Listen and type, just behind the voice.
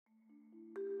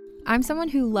I'm someone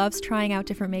who loves trying out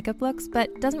different makeup looks,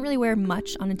 but doesn't really wear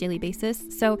much on a daily basis,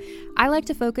 so I like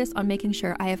to focus on making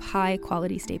sure I have high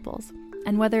quality staples.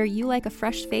 And whether you like a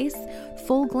fresh face,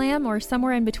 full glam, or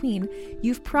somewhere in between,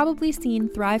 you've probably seen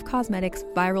Thrive Causemetics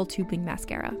Viral Tubing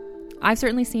Mascara. I've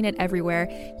certainly seen it everywhere.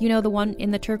 You know, the one in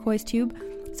the turquoise tube?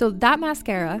 So that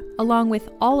mascara, along with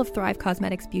all of Thrive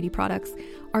Causemetics beauty products,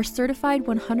 are certified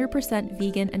 100%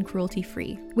 vegan and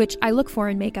cruelty-free, which I look for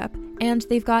in makeup, and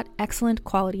they've got excellent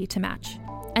quality to match.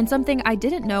 And something I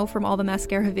didn't know from all the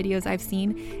mascara videos I've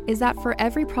seen is that for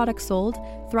every product sold,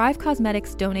 Thrive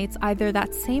Causemetics donates either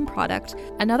that same product,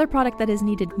 another product that is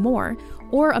needed more,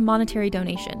 or a monetary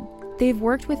donation. They've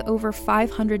worked with over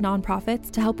 500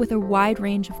 nonprofits to help with a wide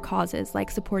range of causes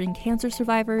like supporting cancer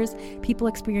survivors, people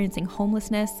experiencing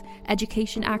homelessness,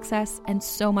 education access, and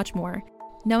so much more.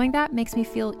 Knowing that makes me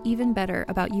feel even better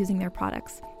about using their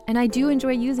products. And I do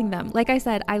enjoy using them. Like I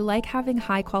said, I like having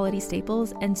high quality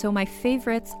staples, and so my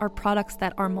favorites are products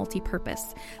that are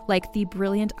multi-purpose, like the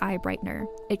Brilliant Eye Brightener.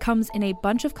 It comes in a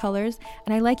bunch of colors,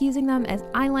 and I like using them as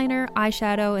eyeliner,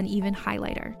 eyeshadow, and even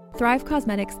highlighter. Thrive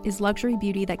Causemetics is luxury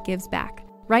beauty that gives back.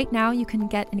 Right now, you can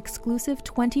get an exclusive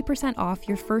 20% off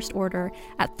your first order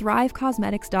at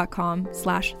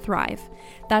thrivecausemetics.com/thrive.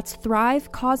 That's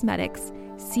Thrive Causemetics,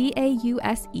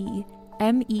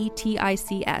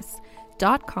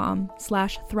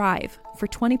 CAUSEMETICS.com/thrive for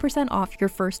 20% off your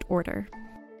first order.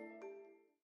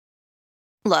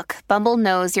 Look, Bumble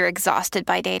knows you're exhausted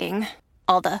by dating.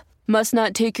 All the must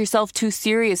not take yourself too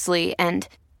seriously and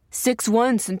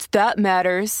 6'1" since that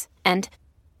matters. And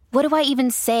what do I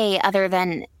even say other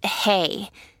than hey?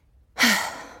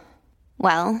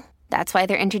 Well, that's why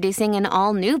they're introducing an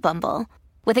all-new Bumble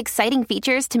with exciting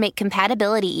features to make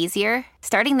compatibility easier,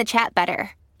 starting the chat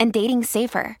better, and dating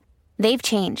safer. They've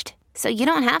changed, so you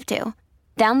don't have to.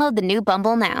 Download the new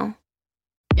Bumble now.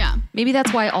 Yeah. Maybe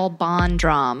that's why all bonnet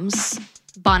dramas,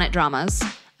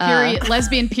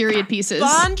 Lesbian period pieces.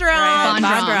 Bond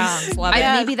drums. Love it.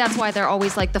 Maybe that's why they're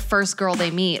always like the first girl they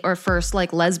meet or first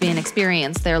like lesbian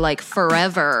experience. They're like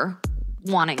forever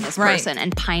wanting this person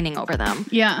and pining over them.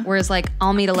 Yeah. Whereas like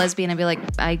I'll meet a lesbian and be like,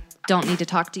 I don't need to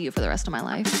talk to you for the rest of my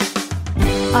life.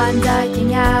 I'm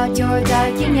dyking out, you're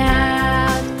dyking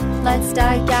out. Let's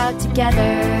dyke out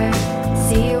together.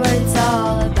 See what it's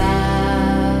all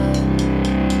about.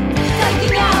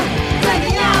 Dyking out,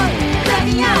 dyking out,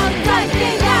 dyking out,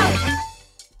 dyking out.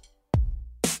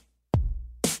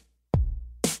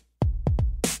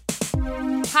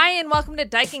 Hi, and welcome to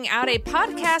Dyking Out, a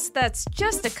podcast that's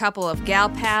just a couple of gal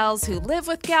pals who live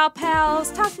with gal pals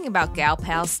talking about gal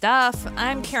pal stuff.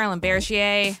 I'm Carolyn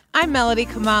Bergier. I'm Melody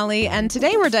Kamali, and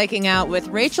today we're dyking out with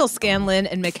Rachel Scanlon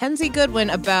and Mackenzie Goodwin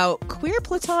about queer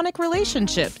platonic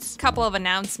relationships. Couple of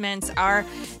announcements. Our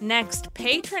next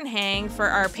patron hang for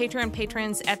our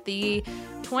patrons at the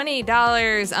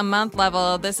 $20 a month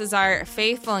level. This is our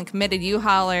faithful and committed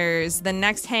U-haulers. The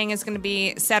next hang is going to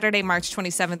be Saturday, March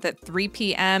 27th at 3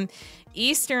 p.m.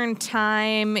 Eastern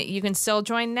time. You can still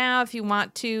join now if you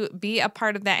want to be a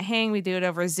part of that hang. We do it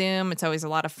over Zoom. It's always a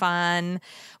lot of fun.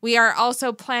 We are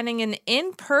also planning an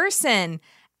in-person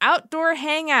outdoor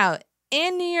hangout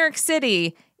in New York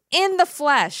City in the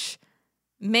flesh,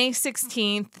 May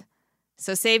 16th.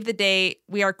 So save the date.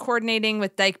 We are coordinating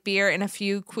with Dyke Beer and a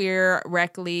few queer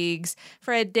rec leagues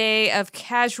for a day of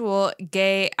casual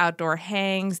gay outdoor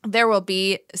hangs. There will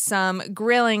be some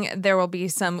grilling. There will be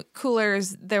some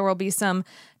coolers. There will be some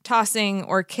tossing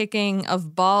or kicking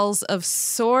of balls of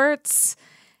sorts.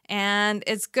 And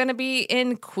it's going to be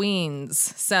in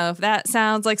Queens. So if that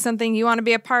sounds like something you want to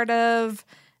be a part of,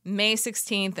 May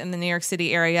 16th in the New York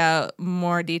City area,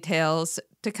 more details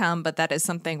to come, but that is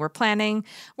something we're planning.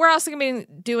 We're also going to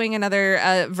be doing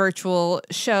another virtual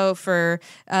show for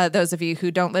those of you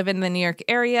who don't live in the New York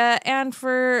area and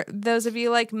for those of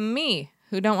you like me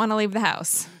who don't want to leave the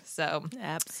house. So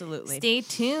absolutely stay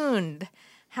tuned.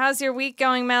 How's your week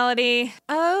going, Melody?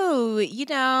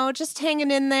 Oh, just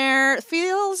hanging in there.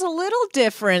 Feels a little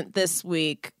different this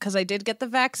week because I did get the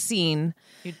vaccine.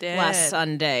 You did. Last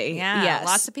Sunday. Yeah, yes.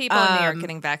 Lots of people in New York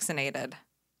getting vaccinated.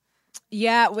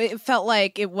 Yeah, it felt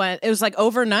like it was like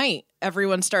overnight.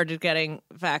 Everyone started getting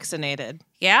vaccinated.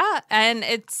 Yeah, and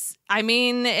it's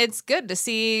good to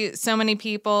see so many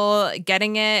people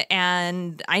getting it.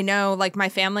 And I know like my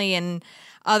family in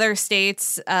other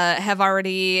states have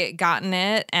already gotten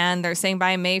it. And they're saying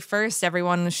by May 1st,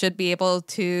 everyone should be able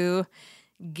to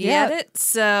get it.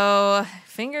 So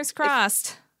fingers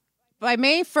crossed. By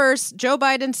May 1st, Joe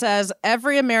Biden says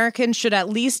every American should at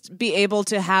least be able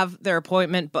to have their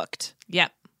appointment booked.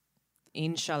 Yep.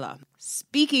 Inshallah.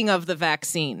 Speaking of the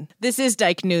vaccine, this is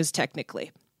Dyke News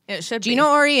technically. It should be. Gino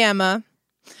Auriemma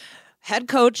head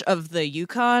coach of the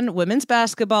UConn women's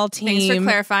basketball team. Thanks for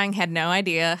clarifying. Had no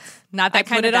idea. Not that I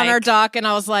kind put of it on dyke. our doc, and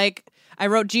I was like, I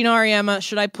wrote Gina Auriemma.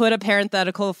 Should I put a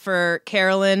parenthetical for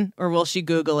Carolyn, or will she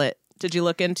Google it? Did you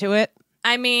look into it?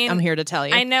 I mean, I'm here to tell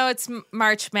you. I know it's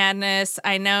March Madness.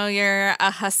 I know you're a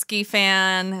Husky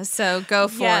fan, so go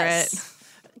for it.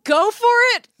 Go for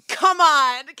it. Come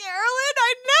on, Carolyn.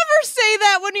 I never say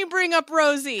that when you bring up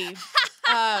Rosie.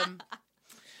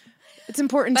 It's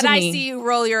important But to I me. see you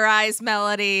roll your eyes,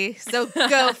 Melody. So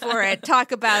go for it.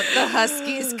 Talk about the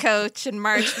Huskies coach and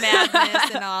March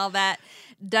Madness and all that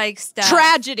dyke stuff.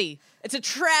 Tragedy. It's a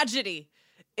tragedy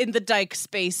in the dyke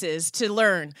spaces to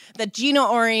learn that Gina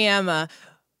Auriemma,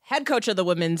 head coach of the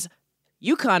women's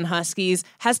UConn Huskies,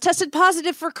 has tested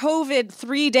positive for COVID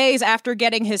 3 days after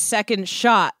getting his second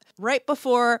shot, right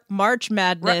before March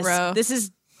Madness. Ruh-roh. This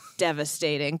is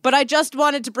devastating. But I just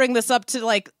wanted to bring this up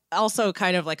to also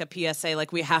kind of like a PSA,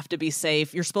 we have to be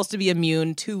safe. You're supposed to be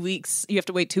immune 2 weeks. You have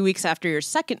to wait 2 weeks after your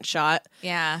second shot.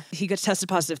 Yeah. He gets tested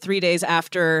positive 3 days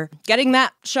after getting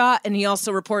that shot. And he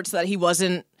also reports that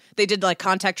they did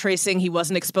contact tracing. He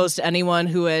wasn't exposed to anyone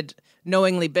who had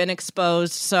knowingly been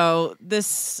exposed. So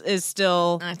this is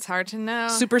still It's hard to know.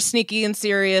 super sneaky and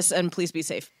serious, and please be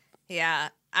safe. Yeah.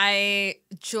 I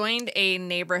joined a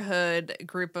neighborhood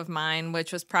group of mine,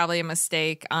 which was probably a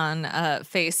mistake on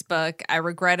Facebook. I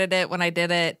regretted it when I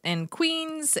did it in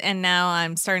Queens, and now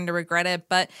I'm starting to regret it.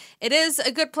 But it is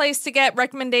a good place to get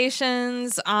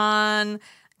recommendations on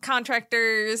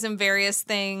contractors and various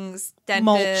things, dentists.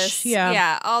 Mulch, yeah.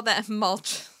 Yeah, all that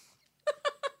mulch.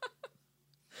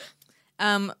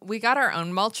 We got our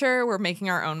own mulcher. We're making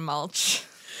our own mulch.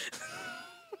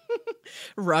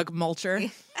 Rug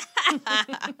mulcher.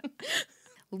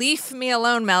 Leave me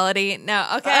alone, Melody. No,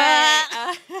 okay.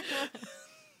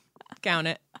 Count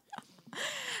it.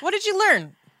 What did you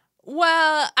learn?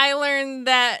 Well, I learned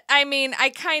that,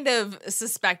 I kind of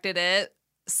suspected it.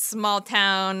 Small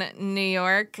town New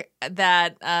York,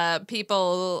 that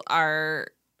people are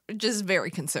just very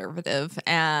conservative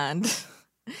and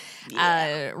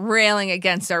railing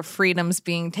against our freedoms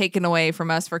being taken away from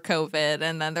us for COVID.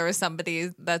 And then there was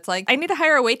somebody that's like, I need to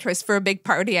hire a waitress for a big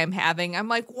party I'm having. I'm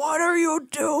like, what are you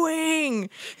doing?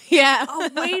 Yeah.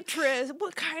 A waitress?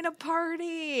 What kind of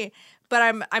party?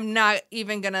 But I'm not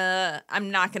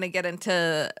gonna get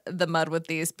into the mud with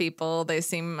these people. They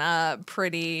seem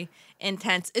pretty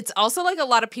intense. It's also a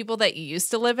lot of people that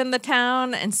used to live in the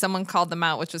town, and someone called them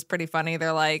out, which was pretty funny.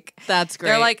 They're like, That's great.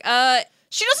 They're like,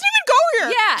 she doesn't even go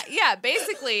here. yeah.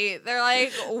 Basically, they're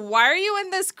like, why are you in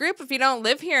this group if you don't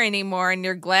live here anymore and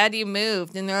you're glad you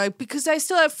moved? And they're like, because I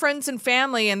still have friends and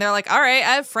family. And they're like, all right,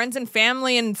 I have friends and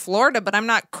family in Florida, but I'm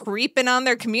not creeping on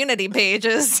their community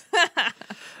pages.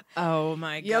 Oh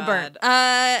my God.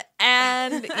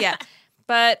 And yeah.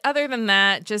 But other than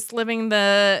that, just living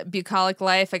the bucolic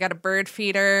life. I got a bird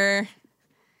feeder,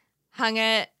 hung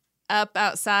it up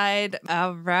outside.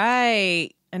 All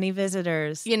right. Any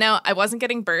visitors? I wasn't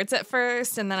getting birds at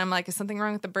first, and then I'm like, is something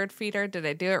wrong with the bird feeder? Did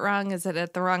I do it wrong? Is it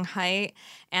at the wrong height?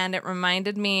 And it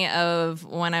reminded me of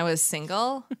when I was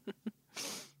single.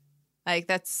 I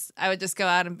would just go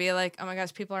out and be like, oh my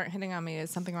gosh, people aren't hitting on me. Is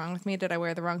something wrong with me? Did I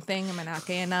wear the wrong thing? Am I not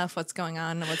gay enough? What's going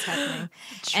on? What's happening?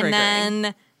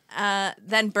 Triggering. And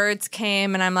then birds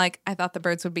came, and I'm like, I thought the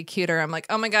birds would be cuter. I'm like,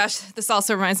 oh my gosh, this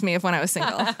also reminds me of when I was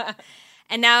single.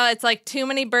 And now it's too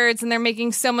many birds, and they're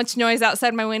making so much noise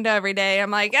outside my window every day.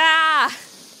 I'm like, I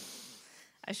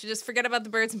should just forget about the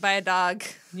birds and buy a dog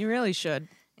You really should.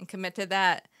 and commit to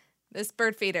that. This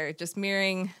bird feeder, just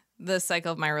mirroring the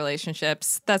cycle of my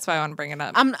relationships. That's why I want to bring it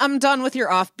up. I'm done with your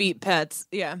offbeat pets.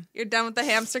 Yeah. You're done with the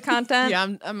hamster content? Yeah,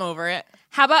 I'm over it.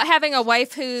 How about having a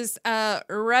wife who's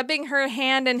rubbing her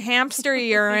hand in hamster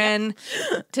urine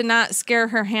to not scare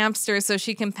her hamster so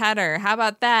she can pet her? How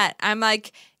about that? I'm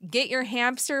like, get your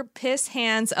hamster piss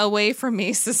hands away from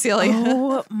me, Cecilia.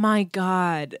 Oh my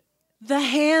God. The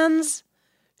hands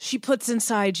she puts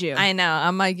inside you. I know.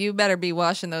 I'm like, you better be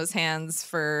washing those hands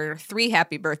for 3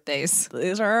 happy birthdays.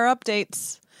 These are our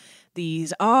updates.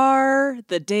 These are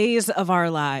the days of our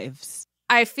lives.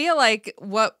 I feel like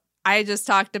what I just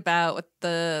talked about with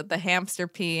the hamster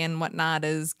pee and whatnot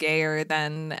is gayer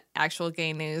than actual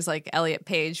gay news, like Elliot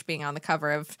Page being on the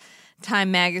cover of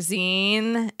Time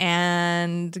magazine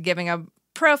and giving a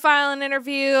profile and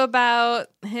interview about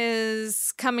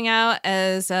his coming out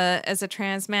as a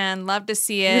trans man. Love to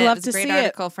see it. We love It's a to great see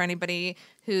article for anybody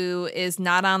who is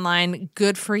not online.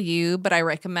 Good for you, but I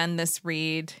recommend this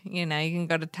read. You can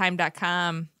go to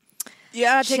time.com.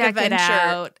 Yeah, take a Check it venture.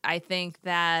 out. I think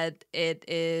that it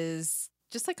is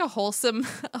just like a wholesome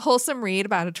read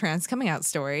about a trans coming out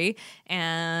story,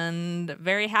 and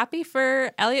very happy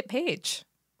for Elliot Page.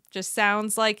 Just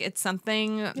sounds like it's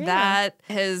something that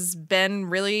has been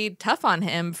really tough on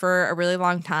him for a really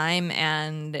long time,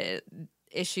 and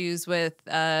issues with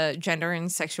gender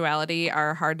and sexuality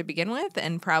are hard to begin with,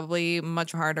 and probably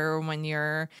much harder when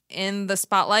you're in the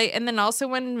spotlight, and then also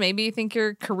when maybe you think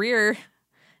your career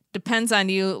depends on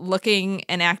you looking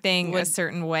and acting a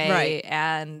certain way. Right.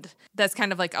 And that's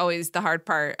kind of like always the hard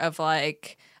part of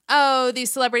like, oh,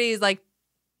 these celebrities, like,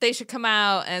 they should come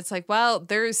out. And it's like, well,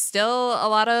 there's still a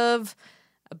lot of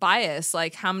bias.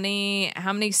 Like, how many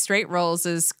straight roles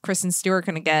is Kristen Stewart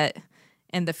going to get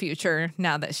in the future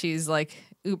now that she's like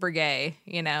uber gay,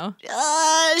 you know?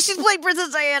 She's playing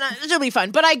Princess Diana. She'll be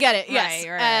fun, but I get it. Yes.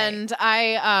 Right. And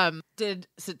I did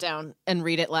sit down and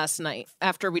read it last night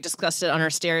after we discussed it on our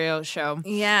stereo show.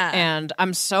 Yeah. And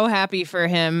I'm so happy for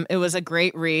him. It was a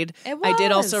great read. It I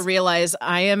did also was. realize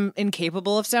I am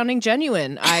incapable of sounding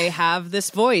genuine. I have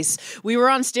this voice. We were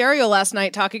on stereo last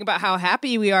night talking about how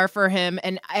happy we are for him,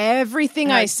 and everything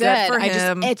I That's good said, for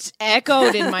him. it's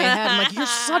echoed in my head. I'm like, you're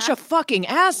such a fucking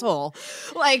asshole.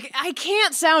 Like, I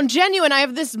can't sound genuine. I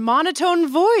have this monotone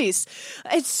voice.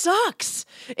 It sucks.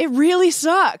 It really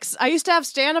sucks. I used to have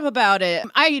stand-up about it.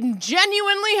 I'm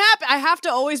genuinely happy. I have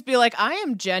to always be like, I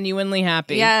am genuinely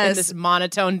happy Yes. in this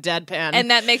monotone deadpan.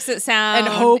 And that makes it sound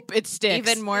and hope it sticks.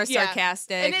 even more Yeah.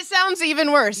 sarcastic. And it sounds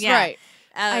even worse, Yeah. right?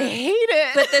 I hate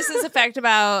it. But this is a fact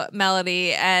about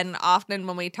Melody, and often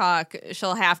when we talk,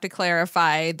 she'll have to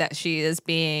clarify that she is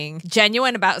being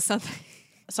genuine about something.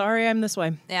 Sorry, I'm this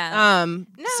way. Yeah.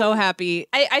 So happy.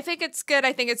 I think it's good.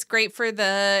 I think it's great for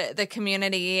the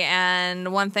community.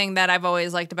 And one thing that I've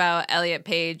always liked about Elliot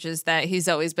Page is that he's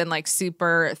always been like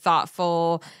super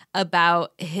thoughtful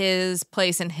about his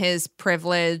place and his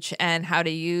privilege and how to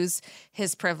use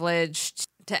his privilege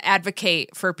to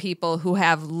advocate for people who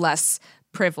have less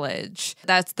privilege.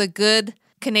 That's the good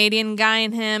Canadian guy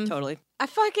in him. Totally. I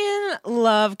fucking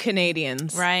love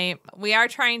Canadians. Right. We are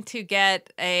trying to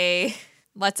get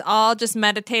let's all just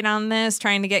meditate on this,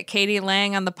 trying to get Katie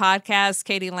Lang on the podcast.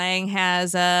 Katie Lang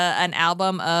has an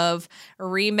album of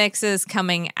remixes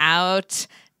coming out.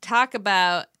 Talk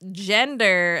about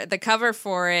gender. The cover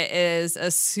for it is a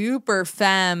super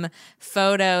femme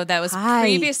photo that was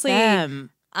previously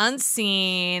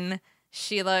unseen.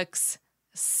 She looks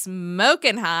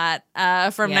smoking hot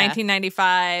from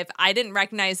 1995. I didn't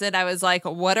recognize it. I was like,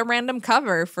 what a random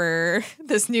cover for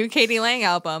this new Katie Lang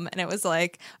album. And it was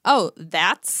like, oh,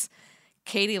 that's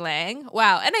Katie Lang.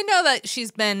 Wow. And I know that she's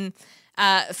been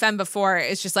femme before.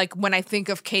 It's just like when I think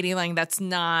of Katie Lang, that's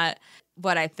not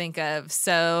what I think of.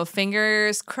 So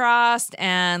fingers crossed,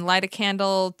 and light a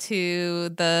candle to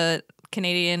the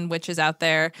Canadian witches out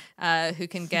there who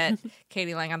can get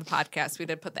Katie Lang on the podcast. We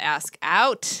did put the ask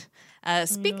out.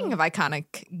 Speaking of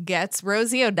iconic gets,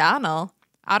 Rosie O'Donnell,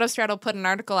 Autostraddle put an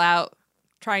article out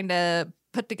trying to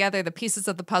put together the pieces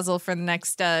of the puzzle for the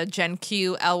next Gen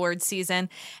Q L Word season.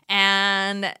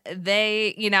 And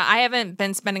they, I haven't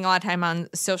been spending a lot of time on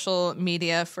social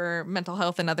media for mental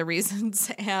health and other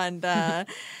reasons. And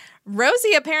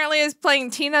Rosie apparently is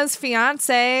playing Tina's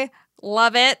fiance.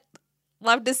 Love it.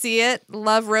 Love to see it.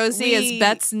 Love Rosie as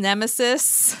Beth's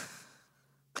nemesis.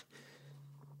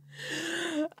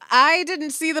 I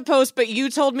didn't see the post, but you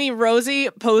told me Rosie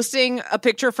posting a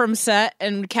picture from set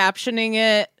and captioning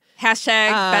it. Hashtag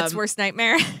Bet's worst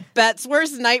nightmare. Bet's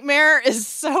worst nightmare is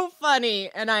so funny,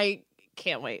 and I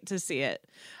can't wait to see it.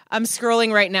 I'm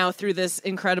scrolling right now through this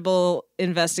incredible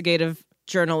investigative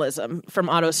journalism from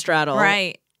Autostraddle.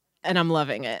 Right. And I'm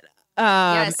loving it.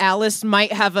 Yes. Alice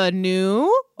might have a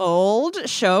new old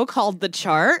show called The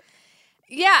Chart.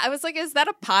 Yeah, I was like, is that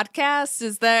a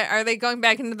podcast? Are they going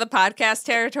back into the podcast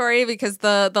territory? Because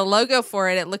the logo for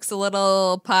it looks a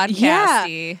little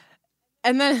podcasty. Yeah.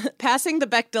 And then passing the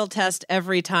Bechdel test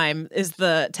every time is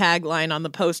the tagline on the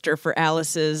poster for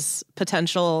Alice's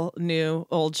potential new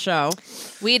old show.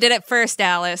 We did it first,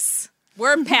 Alice.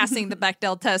 We're passing the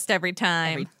Bechdel test every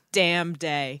time. Every damn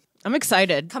day. I'm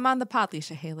excited. Come on the pod,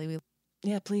 Leisha Haley.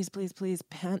 Yeah, please, please, please.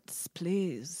 Pants,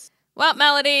 please. Well,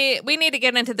 Melody, we need to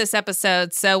get into this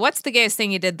episode. So what's the gayest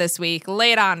thing you did this week?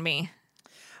 Lay it on me.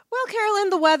 Well, Carolyn,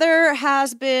 the weather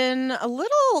has been a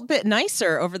little bit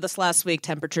nicer over this last week.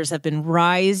 Temperatures have been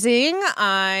rising.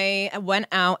 I went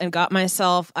out and got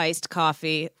myself iced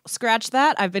coffee. Scratch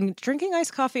that. I've been drinking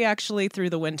iced coffee actually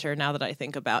through the winter now that I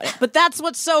think about it. But that's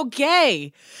what's so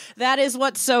gay. That is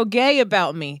what's so gay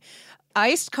about me.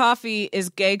 Iced coffee is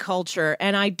gay culture,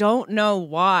 and I don't know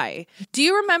why. Do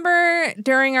you remember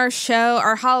during our show,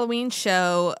 our Halloween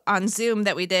show on Zoom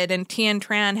that we did, and Tian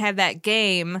Tran had that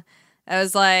game I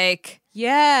was like,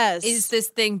 Yes. is this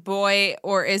thing boy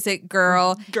or is it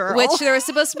girl? Girl. Which there was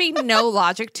supposed to be no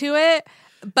logic to it.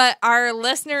 But our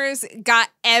listeners got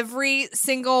every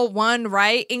single one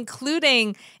right,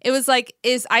 including it was like,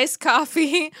 is iced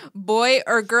coffee boy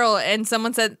or girl? And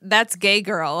someone said, that's gay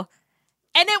girl.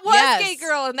 And it was Yes. gay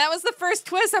girl. And that was the first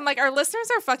twist. I'm like, our listeners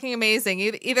are fucking amazing.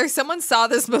 Either someone saw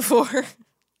this before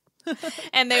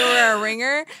and they were a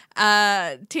ringer.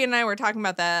 Tia and I were talking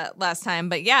about that last time.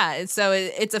 But yeah, so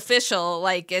it's official.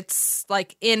 Like, it's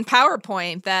like in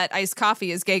PowerPoint that iced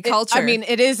coffee is gay culture. I mean,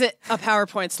 it is a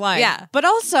PowerPoint slide. Yeah. But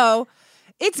also,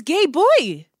 it's gay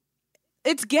boy.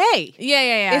 It's gay.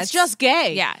 Yeah. It's just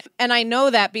gay. Yeah. And I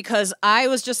know that because I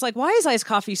was just like, why is iced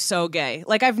coffee so gay?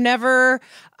 Like,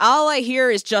 all I hear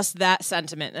is just that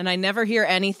sentiment, and I never hear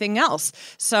anything else.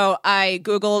 So I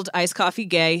Googled iced coffee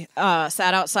gay,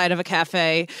 sat outside of a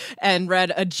cafe, and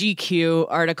read a GQ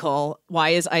article, Why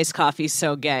is Iced Coffee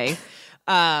So Gay?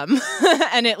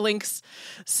 And it links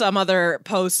some other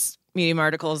posts, Medium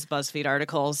articles, BuzzFeed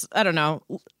articles. I don't know.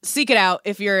 Seek it out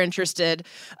if you're interested.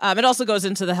 It also goes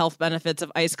into the health benefits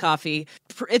of iced coffee.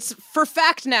 It's for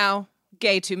fact now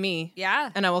gay to me. Yeah.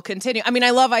 And I will continue. I mean,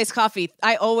 I love iced coffee.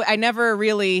 I never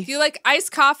really Do you like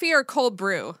iced coffee or cold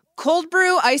brew? cold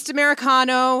brew, iced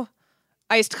Americano,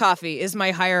 iced coffee is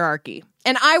my hierarchy.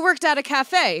 And I worked at a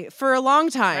cafe for a long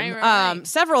time, Right.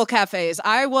 several cafes.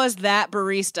 I was that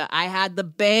barista. I had the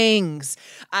bangs.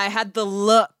 I had the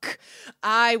look.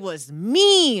 I was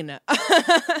mean.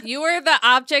 You were the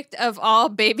object of all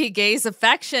baby gays'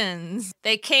 affections.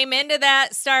 They came into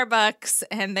that Starbucks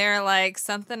and they're like,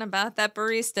 something about that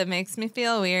barista makes me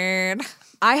feel weird.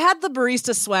 I had the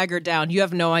barista swagger down. You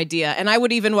have no idea. And I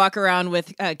would even walk around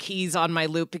with keys on my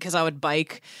loop because I would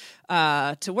bike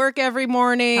to work every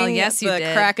morning. Hell yes, you the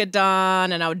did. crack of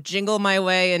dawn, and I would jingle my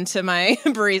way into my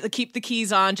barista, keep the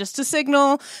keys on just to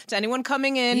signal to anyone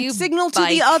coming in. You signal to bike.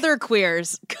 the other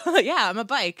queers. Yeah, I'm a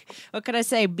bike. What can I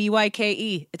say?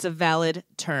 BYKE. It's a valid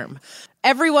term.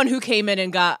 Everyone who came in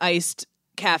and got iced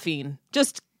caffeine,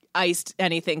 just iced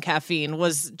anything caffeine,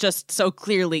 was just so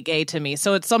clearly gay to me.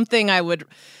 So it's something I would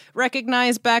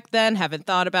recognize back then, haven't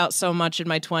thought about so much in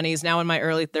my 20s, now in my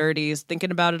early 30s,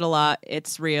 thinking about it a lot.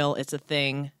 It's real. It's a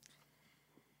thing.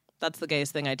 That's the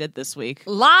gayest thing I did this week.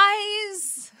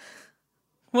 Lies.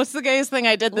 What's the gayest thing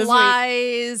I did this week?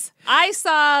 Lies. I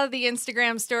saw the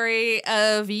Instagram story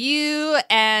of you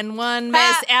and one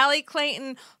Miss Allie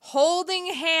Clayton holding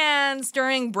hands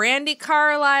during Brandi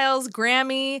Carlisle's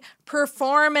Grammy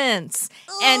performance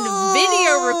and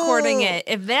video recording it.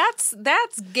 If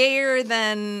that's gayer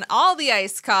than all the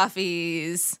iced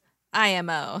coffees,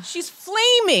 IMO. She's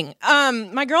flaming.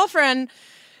 My girlfriend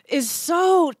is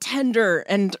so tender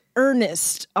and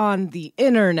earnest on the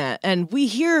internet, and we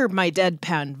hear my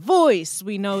deadpan voice.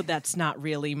 We know that's not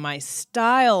really my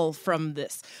style from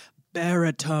this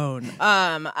baritone.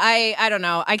 I don't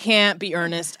know. I can't be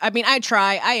earnest. I mean, I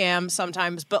try. I am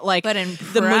sometimes, but like But in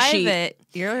the mushy, private,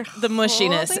 you're the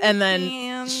mushiness. holding And then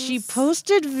hands. she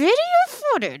posted video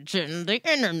footage in the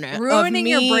internet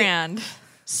ruining of me your brand.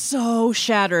 so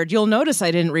shattered. You'll notice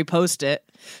I didn't repost it.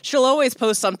 She'll always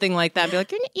post something like that and be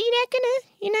like,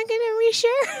 you're not gonna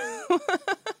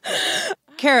reshare?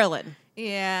 Carolyn,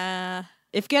 Yeah.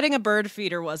 if getting a bird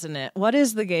feeder wasn't it, what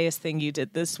is the gayest thing you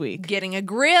did this week? Getting a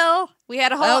grill. We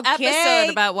had a whole Okay.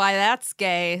 episode about why that's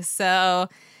gay. So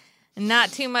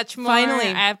not too much more Finally.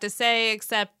 I have to say,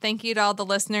 except thank you to all the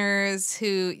listeners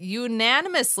who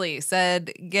unanimously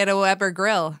said get a Weber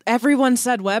grill. Everyone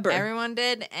said Weber. Everyone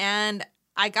did, and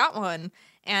I got one.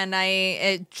 And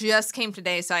it just came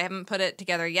today, so I haven't put it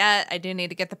together yet. I do need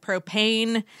to get the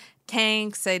propane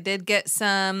tanks. I did get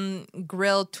some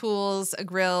grill tools, a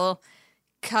grill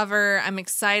cover. I'm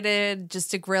excited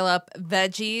just to grill up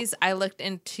veggies. I looked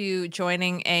into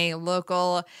joining a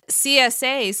local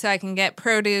CSA so I can get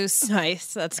produce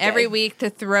Nice. That's gay. every week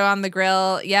to throw on the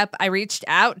grill. Yep, I reached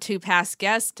out to past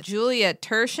guest Julia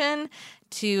Tershin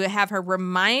to have her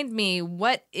remind me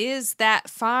what is that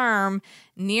farm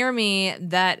near me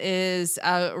that is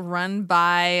run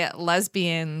by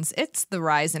lesbians. It's the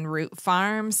Rise and Root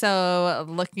Farm. So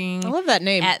looking I love that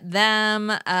name. at them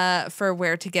for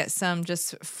where to get some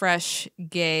just fresh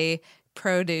gay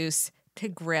produce to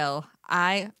grill.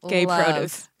 I Gay love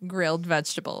produce. grilled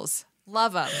vegetables.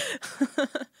 Love them.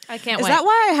 I can't Is wait. that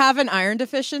why I have an iron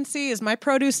deficiency? Is my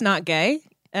produce not gay?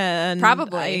 And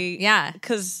Probably. Yeah.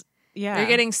 Because, yeah. You're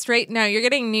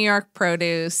getting New York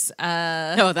produce.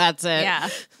 Oh, that's it. Yeah.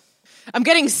 I'm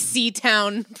getting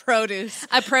Seatown produce.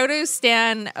 A produce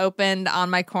stand opened on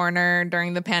my corner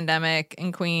during the pandemic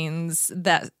in Queens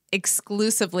that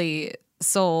exclusively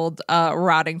sold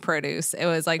rotting produce. It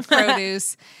was like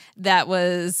produce that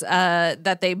was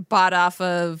that they bought off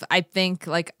of, I think,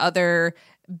 like other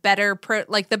better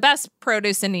like the best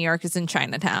produce in New York is in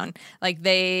Chinatown. Like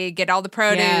they get all the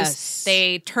produce,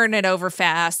 they turn it over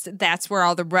fast. That's where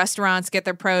all the restaurants get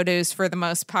their produce for the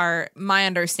most part. My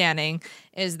understanding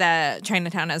is that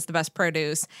Chinatown has the best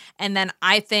produce. And then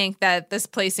I think that this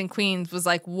place in Queens was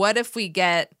like, what if we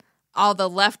get all the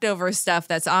leftover stuff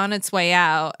that's on its way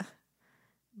out,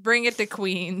 bring it to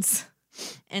Queens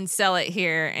and sell it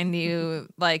here, and you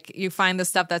find the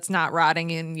stuff that's not rotting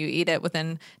and you eat it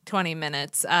within 20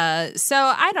 minutes. So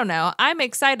I don't know. I'm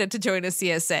excited to join a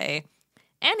CSA.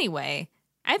 Anyway,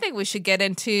 I think we should get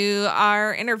into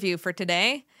our interview for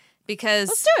today because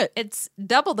Let's do it. It's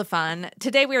double the fun.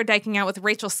 Today we are diking out with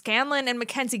Rachel Scanlon and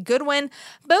Mackenzie Goodwin,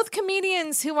 both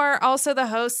comedians who are also the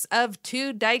hosts of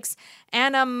Two Dykes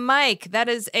and a Mic. That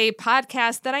is a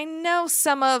podcast that I know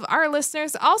some of our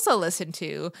listeners also listen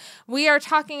to. We are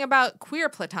talking about queer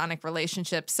platonic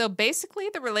relationships. So basically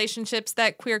the relationships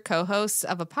that queer co-hosts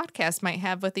of a podcast might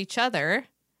have with each other.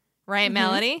 Right,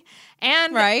 Melody?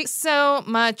 And so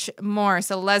much more.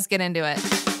 So let's get into it.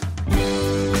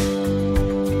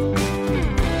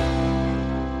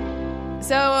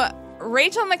 So,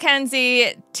 Rachel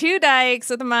Mackenzie, Two Dykes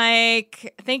with a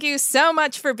Mic. Thank you so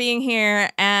much for being here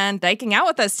and diking out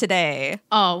with us today.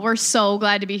 Oh, we're so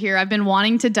glad to be here. I've been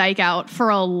wanting to dike out for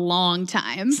a long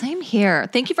time. Same here.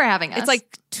 Thank you for having us. It's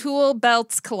like tool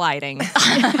belts colliding.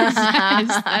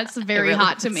 Yes, that's very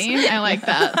hot to me. I like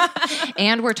that.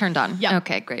 And we're turned on. Yeah.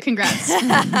 Okay, great. Congrats.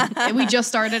 We just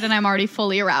started and I'm already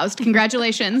fully aroused.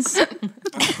 Congratulations.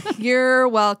 You're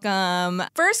welcome.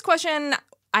 First question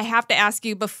I have to ask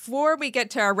you before we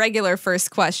get to our regular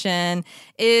first question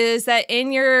is that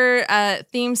in your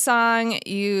theme song,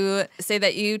 you say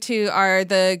that you two are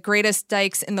the greatest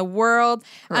dykes in the world.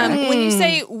 When you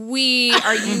say we,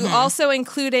 are you also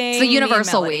including It's a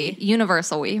universal me, we.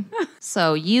 Universal we.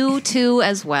 So you two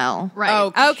as well.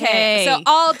 Right. Okay. So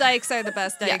all dykes are the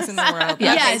best dykes in the world.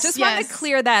 Yes. Okay, Yes, just wanted to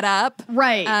clear that up.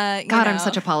 Right. God, I'm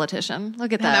such a politician.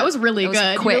 Look at that. That was really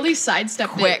good. Quick. You really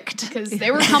sidestepped it because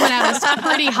they were coming at us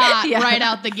pretty hot right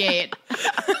out the gate.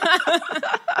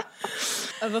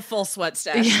 Of a full sweat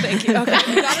stash. Thank you. Okay,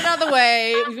 we got it out of the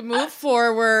way. We can move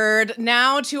forward.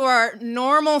 Now to our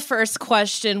normal first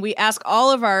question. We ask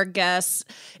all of our guests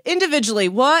individually,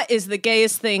 what is the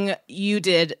gayest thing you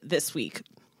did this week?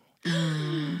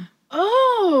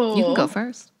 Oh. You can go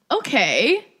first.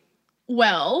 Okay.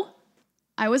 Well,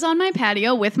 I was on my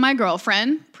patio with my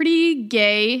girlfriend. Pretty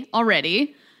gay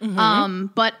already.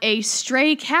 But a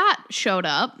stray cat showed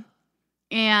up.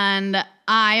 And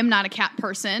I am not a cat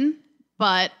person,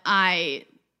 but I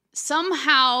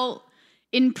somehow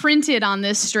imprinted on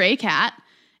this stray cat.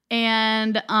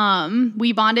 And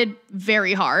we bonded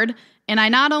very hard. And I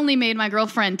not only made my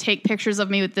girlfriend take pictures of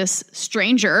me with this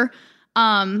stranger,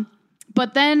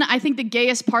 but then I think the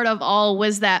gayest part of all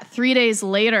was that 3 days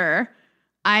later,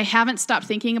 I haven't stopped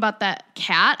thinking about that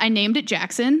cat. I named it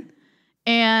Jackson.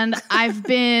 And I've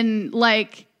been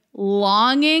like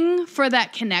longing for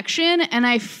that connection. And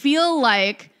I feel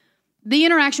like the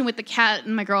interaction with the cat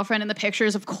and my girlfriend in the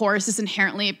pictures, of course, is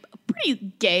inherently a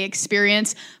pretty gay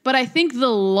experience. But I think the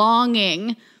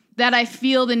longing that I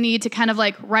feel the need to kind of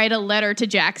like write a letter to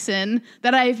Jackson,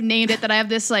 that I've named it, that I have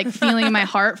this like feeling in my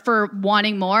heart for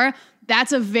wanting more,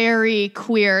 that's a very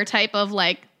queer type of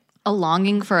like... A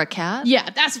longing for a cat? Yeah,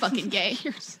 that's fucking gay.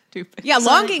 You're stupid. Yeah,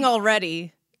 longing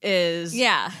already is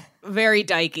very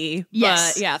dykey.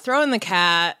 Yes. But yeah, throw in the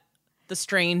cat, the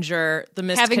stranger, the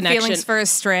missed having connection. feelings for a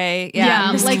stray.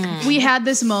 Yeah, like we had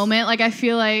this moment, like I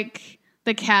feel like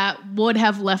the cat would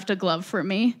have left a glove for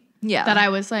me. Yeah. That I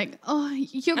was like, oh,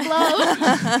 your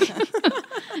glove.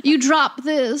 You dropped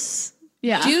this.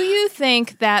 Yeah. Do you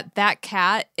think that that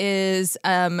cat is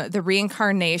the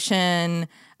reincarnation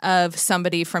of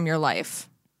somebody from your life?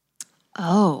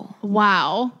 Oh,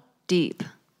 Wow. deep.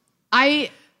 I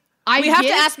We have to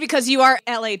get- ask because you are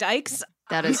LA Dykes.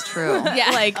 That is true.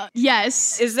 Yeah. Like,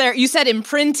 Yes. is there, you said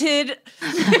imprinted.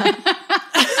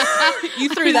 You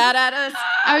threw that at us.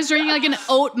 I was drinking like an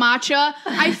oat matcha.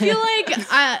 I feel like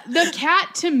the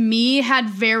cat to me had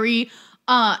very,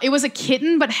 it was a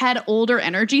kitten but had older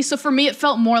energy. So for me, it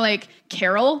felt more like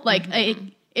Carol, like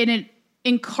an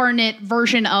incarnate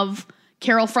version of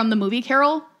Carol from the movie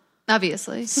Carol.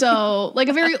 Obviously. So like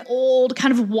a very old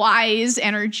kind of wise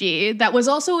energy that was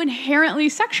also inherently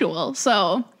sexual.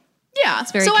 So yeah.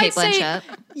 It's very so Cate I'd say Blanchett.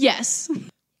 yes.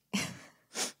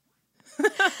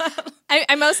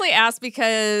 I mostly asked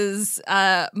because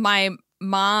my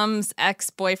mom's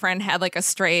ex-boyfriend had like a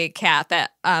stray cat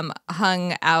that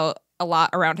hung out a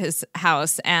lot around his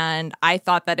house, and I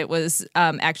thought that it was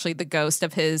actually the ghost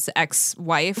of his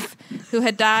ex-wife who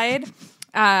had died,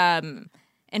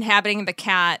 inhabiting the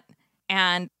cat.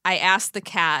 And I asked the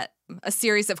cat a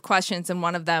series of questions, and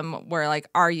one of them were like,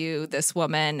 "Are you this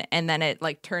woman?" And then it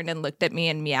like turned and looked at me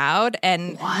and meowed.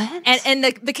 And What? And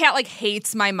the cat like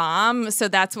hates my mom, so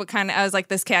that's what kind of I was like,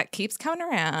 this cat keeps coming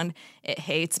around. It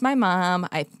hates my mom.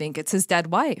 I think it's his dead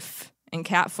wife in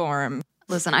cat form.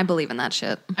 Listen, I believe in that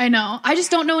shit. I know. I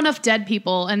just don't know enough dead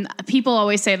people, and people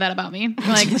always say that about me.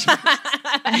 Like,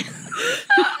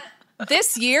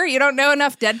 This year, you don't know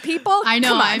enough dead people? I know.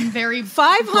 Come on. I'm very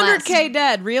 500K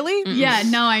dead, really? Yeah,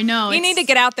 no, I know. You need to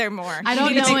get out there more. I don't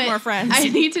you need know to make it. more friends. I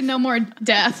need to know more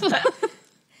death.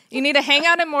 You need to hang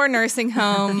out in more nursing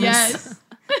homes. Yes.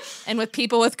 And with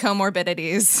people with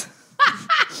comorbidities.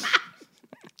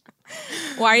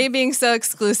 Why are you being so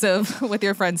exclusive with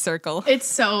your friend circle? It's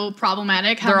so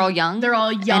problematic. They're all young? They're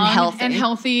all young And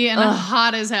healthy. and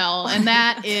hot as hell. And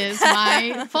that is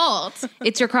my fault.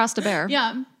 It's your cross to bear.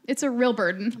 Yeah, it's a real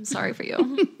burden. I'm sorry for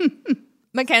you.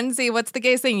 Mackenzie, what's the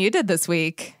gayest thing you did this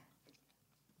week?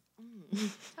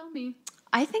 Tell me.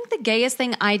 I think the gayest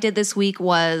thing I did this week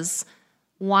was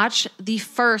watch the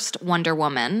first Wonder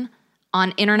Woman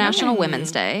on International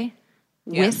Women's Day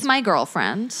with my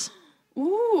girlfriend.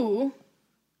 Ooh.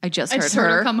 I just I heard just heard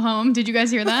her her. come home. Did you guys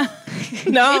hear that?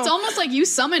 No. It's almost like you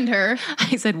summoned her.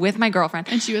 I said with my girlfriend.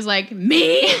 And she was like,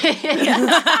 me?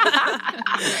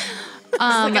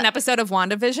 Like an episode of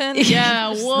WandaVision?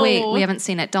 Yeah, whoa. Wait, we haven't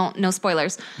seen it. No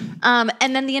spoilers. And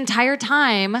then the entire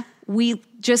time we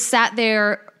just sat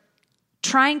there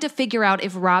trying to figure out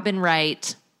if Robin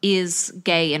Wright is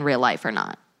gay in real life or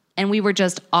not. And we were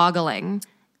just ogling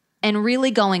and really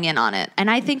going in on it. And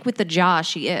I think with the jaw,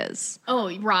 she is.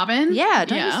 Oh, Robin? Yeah,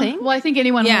 don't you think? Well, I think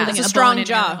anyone Yeah. holding It's a bone strong in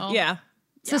jaw. her- Yeah.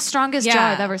 It's the strongest Yeah. jaw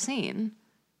I've ever seen.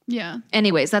 Yeah.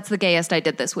 Anyways, that's the gayest I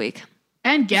did this week.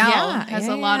 And Gal Yeah, has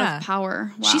yeah, a lot yeah. of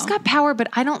power. Wow. She's got power, but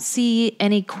I don't see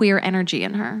any queer energy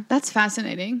in her. That's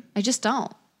fascinating. I just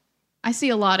don't. I see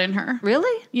a lot in her.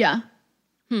 Really? Yeah.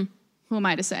 Who am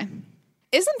I to say?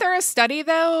 Isn't there a study,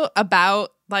 though,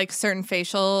 about like certain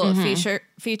facial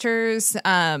features?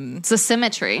 It's the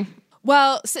symmetry.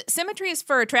 Well, symmetry is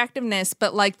for attractiveness,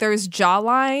 but like there's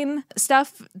jawline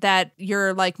stuff that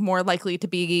you're like more likely to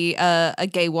be a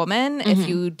gay woman if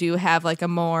you do have like a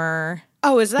more...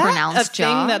 Oh, is that Pronounced a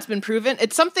jaw? thing that's been proven?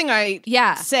 It's something I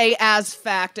Yeah. say as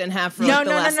fact and have for No, like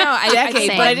the no, no, last no. I- decade,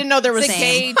 same. but I didn't know there was The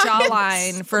gay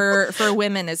jawline for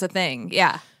women is a thing.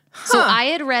 Yeah. So I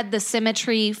had read the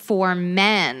symmetry for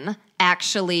men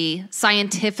actually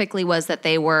scientifically was that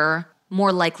they were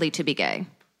more likely to be gay.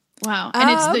 Wow. And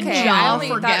it's the I jaw only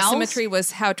for thought gals? symmetry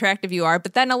was how attractive you are,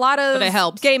 but then a lot of it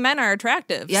helps. gay men are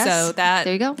attractive. Yes. So that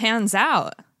There you go. pans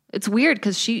out. It's weird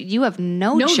because you have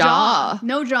no No jaw. jaw.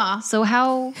 No jaw. So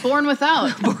how Born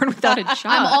without. born without a jaw?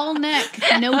 I'm all neck,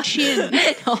 no chin.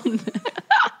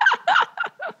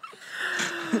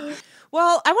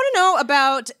 Well, I want to know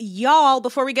about y'all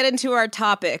before we get into our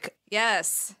topic.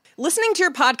 Yes. Listening to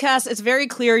your podcast, it's very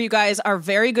clear you guys are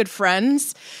very good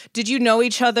friends. Did you know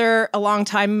each other a long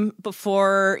time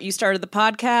before you started the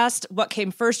podcast? What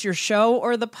came first, your show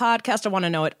or the podcast? I want to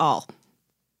know it all.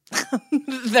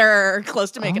 They're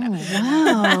close to making it.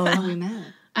 Wow. we met.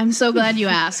 I'm so glad you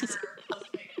asked.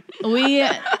 We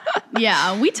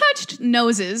touched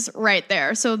noses right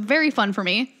there. So very fun for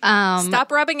me.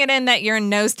 Stop rubbing it in that you're in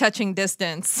nose touching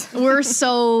distance. We're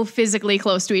so physically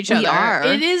close to each other. are.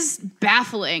 It is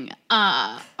baffling.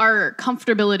 Our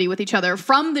comfortability with each other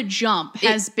from the jump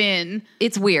has been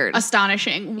It's weird.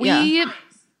 astonishing. Yeah.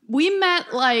 We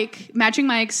met like matching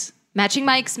mics Matching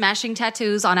mics, smashing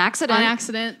tattoos on accident. on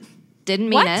accident. Didn't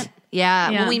mean What? it. Yeah.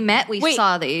 Yeah. When we met, we Wait.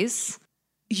 saw these.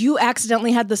 You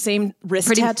accidentally had the same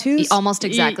wrist tattoos? Almost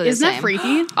exactly the Isn't same. that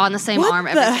freaky? On the same arm,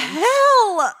 What the everything.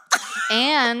 hell?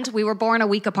 And we were born a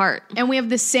week apart. And we have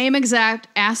the same exact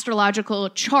astrological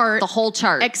chart. The whole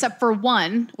chart. Except for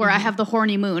one where I have the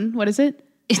horny moon. What is it?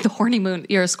 The horny moon.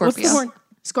 You're a Scorpio.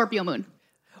 Scorpio moon.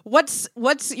 What's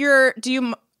your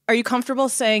are you comfortable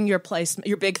saying your place,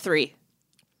 your big three?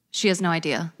 She has no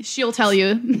idea. She'll tell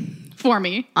you for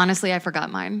me. Honestly, I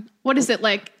forgot mine. What is it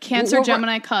like? Cancer, Well, we're-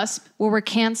 Gemini, cusp. Well, we're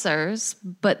Cancers,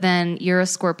 but then you're a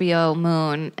Scorpio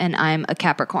moon and I'm a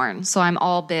Capricorn. So I'm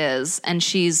all biz and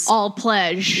she's All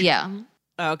pledge. yeah.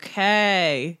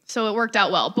 Okay. So it worked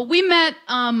out well. But we met,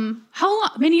 how long?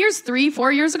 Many years?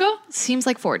 3-4 years ago? Seems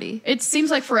like 40. It seems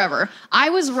like forever. I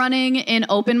was running an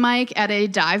open mic at a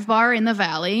dive bar in the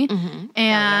Valley,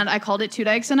 and I called it Two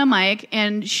Dykes and a Mic,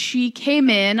 and she came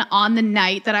in on the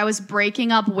night that I was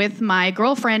breaking up with my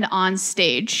girlfriend on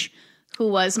stage, who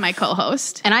was my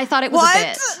co-host. And I thought it was a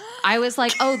bit. I was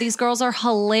like, oh, these girls are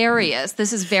hilarious.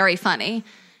 This is very funny.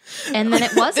 And then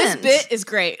it wasn't. This bit is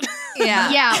great.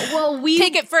 Yeah. Yeah, well, we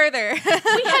Take it further.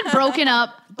 we had broken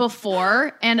up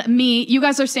before, and you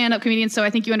guys are stand-up comedians, so I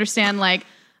think you understand, like,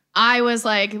 I was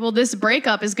like, well, this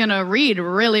breakup is going to read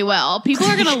really well. People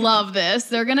are going to love this.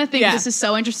 They're going to think this is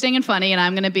so interesting and funny, and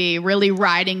I'm going to be really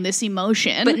riding this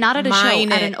emotion. But not at a Mine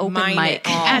show, at it, an open mine mic. it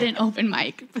all. At an open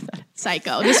mic.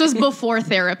 Psycho. This was before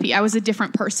therapy. I was a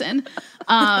different person.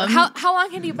 How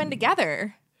long have you been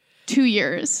together? 2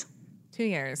 years. 2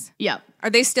 years. Yep. Are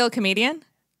they still a comedian?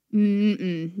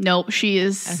 Nope, she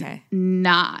is Okay.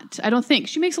 not. I don't think.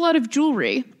 She makes a lot of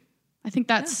jewelry. I think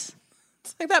that's...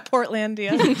 It's like that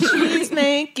Portlandia. She's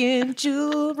making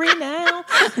jewelry now.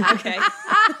 Okay.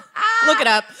 Look it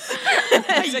up.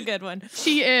 That's a good one.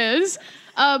 She is.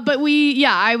 But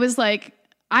I was like,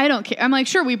 I don't care. I'm like,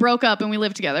 sure, we broke up and we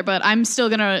live together, but I'm still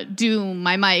going to do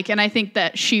my mic. And I think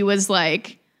that she was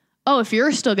like, oh, if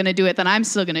you're still going to do it, then I'm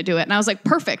still going to do it. And I was like,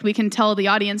 perfect. We can tell the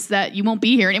audience that you won't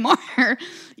be here anymore.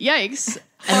 Yikes.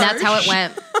 And that's how it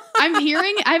went.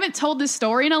 I haven't told this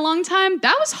story in a long time.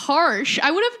 That was harsh.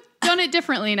 I would have done it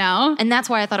differently now. And that's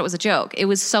why I thought it was a joke. It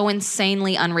was so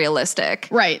insanely unrealistic.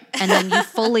 Right. And then you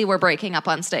fully were breaking up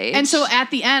on stage. And so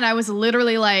at the end, I was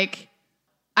literally like,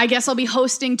 I guess I'll be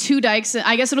hosting 2 dykes.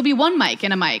 I guess it'll be 1 mic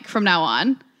and a mic from now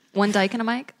on. 1 dyke and a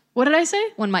mic? What did I say?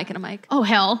 1 mic and a mic. Oh,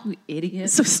 hell. You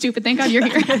idiot. So stupid. Thank God you're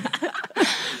here.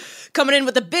 Coming in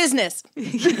with the business.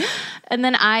 And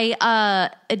then I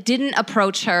didn't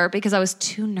approach her because I was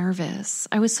too nervous.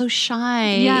 I was so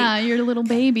shy. Yeah, you're a little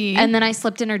baby. And then I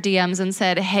slipped in her DMs and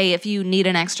said, hey, if you need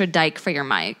an extra dyke for your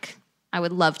mic, I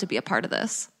would love to be a part of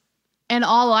this. And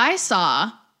all I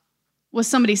saw was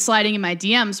somebody sliding in my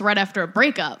DMs right after a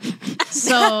breakup.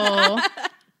 So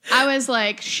I was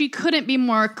like, she couldn't be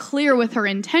more clear with her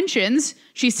intentions.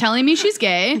 She's telling me she's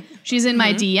gay. She's in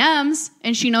my DMs,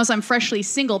 and she knows I'm freshly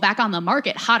single, back on the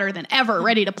market, hotter than ever,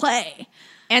 ready to play.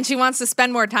 And she wants to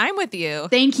spend more time with you.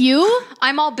 Thank you.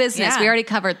 I'm all business. Yeah. We already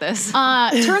covered this.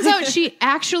 Turns out she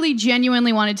actually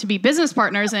genuinely wanted to be business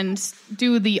partners and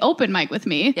do the open mic with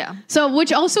me. Yeah. So,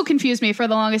 which also confused me for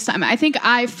the longest time. I think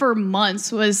I, for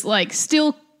months, was like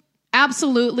still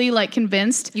absolutely like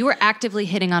convinced. You were actively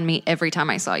hitting on me every time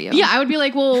I saw you. Yeah, I would be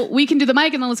like, well, we can do the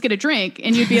mic and then let's get a drink.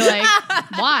 And you'd be like,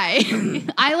 why?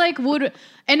 I like would,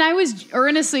 and I was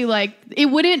earnestly like,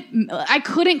 I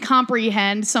couldn't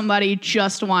comprehend somebody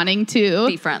just wanting to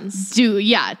Be friends.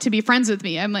 to be friends with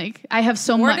me. I'm like, I have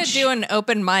so Or much. to do an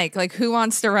open mic. Like, who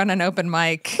wants to run an open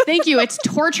mic? Thank you. It's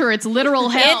torture. It's literal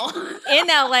hell. In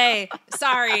LA.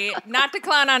 Sorry, not to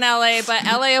clown on LA, but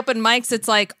LA open mics, it's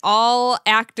like all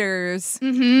actors.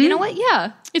 You know what?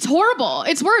 Yeah. It's horrible.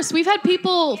 It's worse. We've had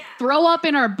people throw up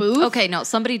in our booth. Okay, no,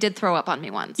 somebody did throw up on me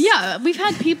once. Yeah, we've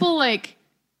had people like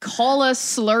call us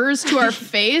slurs to our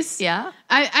face. Yeah?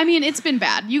 I mean, it's been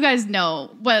bad. You guys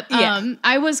know. But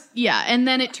I was, and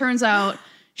then it turns out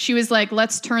she was like,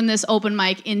 let's turn this open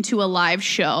mic into a live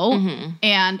show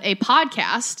and a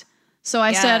podcast. So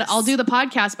I said, I'll do the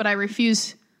podcast, but I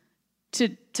refuse to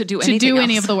do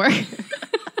any else. of the work.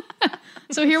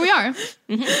 So here we are.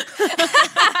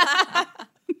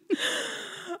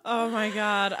 Oh my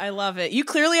God, I love it. You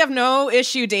clearly have no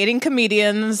issue dating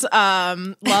comedians.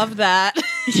 Love that.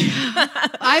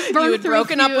 I've burned You had through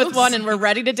broken a up few. with one and we're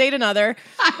ready to date another.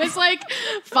 I was like,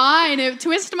 fine,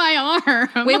 twist my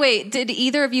arm. Wait, did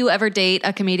either of you ever date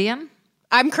a comedian?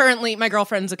 My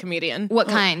girlfriend's a comedian. What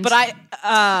kind? But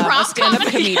a stand-up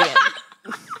comedian.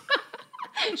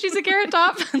 She's a Carrot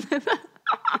Top.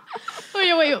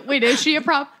 Wait, is she a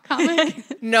prop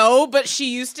comic? No, but she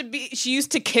used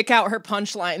to kick out her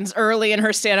punchlines early in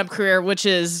her stand-up career, which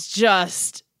is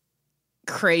just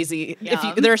crazy.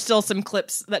 There are still some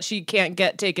clips that she can't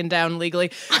get taken down legally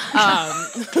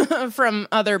from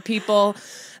other people.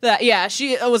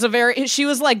 She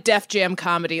was like Def Jam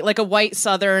comedy, like a white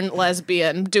Southern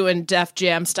lesbian doing Def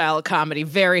Jam style comedy,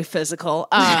 very physical.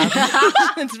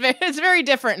 It's very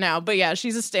different now, but yeah,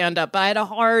 she's a stand-up. I had a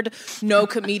hard no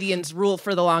comedians rule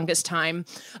for the longest time,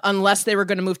 unless they were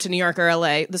going to move to New York or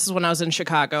LA. This is when I was in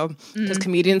Chicago, because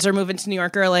comedians are moving to New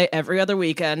York or LA every other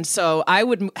weekend. So I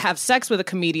would have sex with a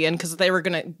comedian because they were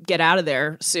going to get out of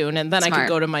there soon, and then I could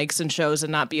go to mics and shows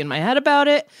and not be in my head about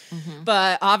it.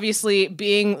 But obviously,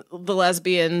 being the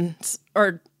lesbians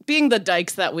or being the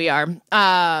dykes that we are,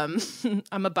 I'm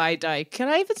a bi dyke. Can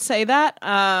I even say that?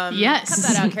 Yes.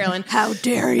 Cut that out, Carolyn. How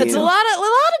dare you? It's a lot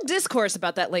of discourse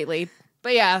about that lately.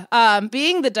 But yeah,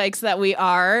 being the dykes that we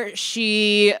are,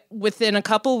 she, within a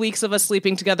couple weeks of us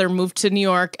sleeping together, moved to New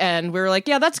York, and we were like,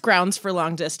 yeah, that's grounds for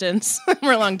long distance.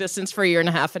 We're long distance for a year and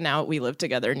a half, and now we live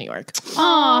together in New York.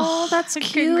 Oh, that's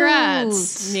cute.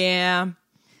 Congrats. Yeah,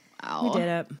 Wow. we did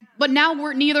it. But now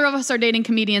neither of us are dating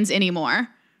comedians anymore.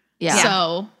 Yeah.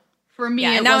 So for me,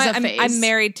 it now was a I'm, phase. I'm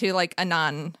married to like a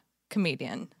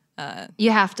non-comedian.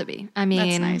 You have to be. I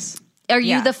mean, nice. Are you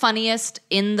Yeah. the funniest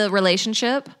in the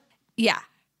relationship? Yeah.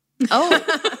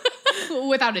 Oh,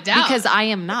 Without a doubt. because I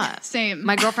am not. Same.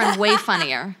 My girlfriend's way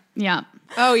funnier. Yeah.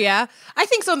 Oh yeah, I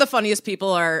think some of the funniest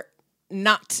people are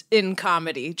not in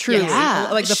comedy. Truly, Yeah.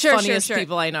 like the Sure, funniest sure.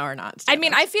 people I know are not. I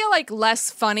mean, I feel like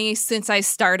less funny since I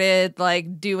started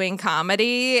like doing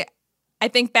comedy. I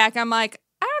think back, I'm like,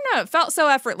 I don't know, it felt so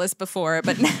effortless before,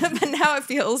 but now it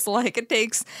feels like it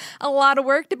takes a lot of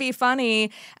work to be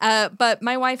funny. But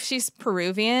my wife, she's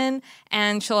Peruvian,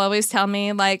 and she'll always tell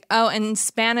me like, oh, in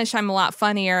Spanish, I'm a lot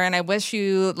funnier, and I wish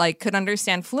you like could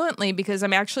understand fluently because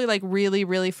I'm actually like really,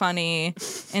 really funny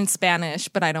in Spanish,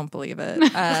 but I don't believe it.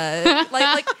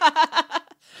 Like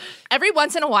every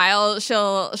once in a while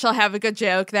she'll have a good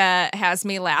joke that has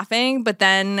me laughing, but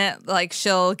then like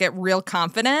she'll get real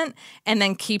confident and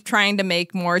then keep trying to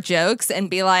make more jokes and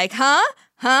be like, huh?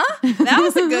 That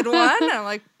was a good one. And I'm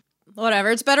like, whatever.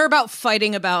 It's better about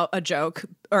fighting about a joke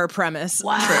or a premise.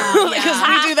 Wow. Because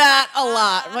we do that a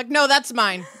lot. I'm like, no, that's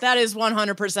mine. That is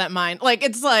 100% mine. Like,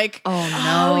 it's like, Oh,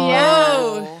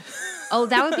 no. oh, Oh,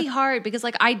 that would be hard because,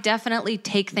 like, I definitely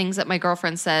take things that my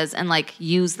girlfriend says and, like,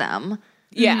 use them.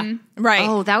 yeah. right.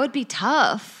 Oh, that would be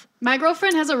tough. My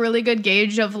girlfriend has a really good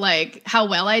gauge of like how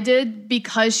well I did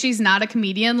because she's not a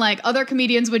comedian. Like other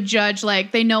comedians would judge,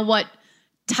 like they know what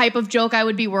type of joke I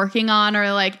would be working on,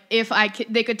 or like if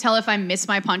they could tell if I miss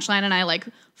my punchline and I like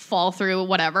fall through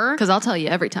whatever. Because I'll tell you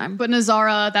every time. But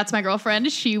Nazara, that's my girlfriend,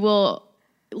 she will,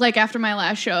 like after my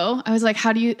last show, I was like,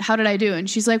 how did I do? And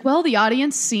she's like, well, the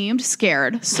audience seemed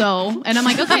scared. So, and I'm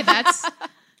like, okay,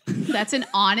 that's an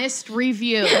honest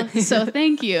review. So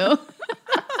thank you.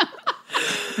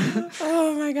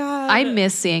 Oh my God. I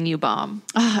miss seeing you bomb.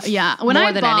 Yeah. When More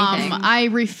I than bomb, anything. I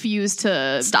refuse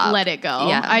to Stop. let it go.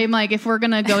 Yeah. I'm like, if we're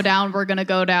going to go down, we're going to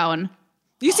go down.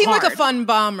 You seem like a hard. fun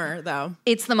bomber, though.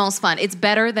 It's the most fun. It's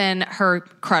better than her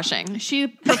crushing. She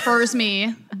prefers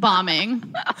me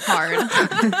bombing hard.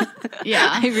 Yeah.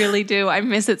 I really do. I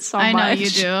miss it so I much. know you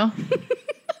do.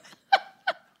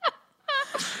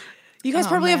 You guys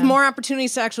probably have more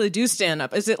opportunities to actually do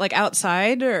stand-up. Is it like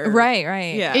outside or? Right.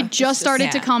 Yeah. It just started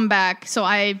to yeah. come back. So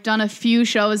I've done a few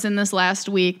shows in this last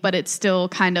week, but it's still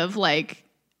kind of like,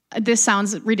 this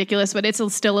sounds ridiculous, but it's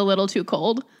still a little too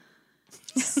cold.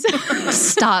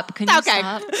 Stop. Can you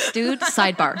stop? Dude,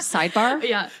 sidebar.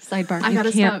 Yeah. Sidebar. I You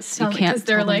gotta can't- stop You can't because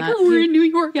they're tell them like, that. oh, we're in New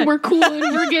York and we're cool and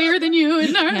we're gayer than you.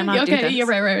 And Cannot do okay, this. yeah,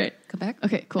 right. Go back.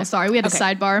 Okay, cool. Sorry, we had a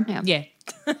sidebar. Yeah. Yeah.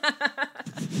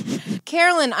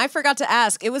 Carolyn, I forgot to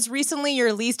ask. It was recently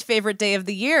your least favorite day of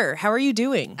the year. How are you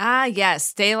doing? Ah,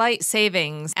 yes, daylight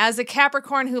savings. As a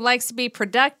Capricorn who likes to be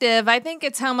productive, I think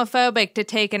it's homophobic to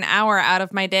take an hour out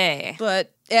of my day.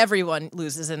 But everyone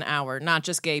loses an hour, not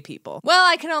just gay people. Well,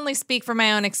 I can only speak from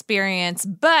my own experience,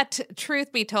 but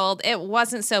truth be told, it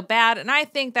wasn't so bad, and I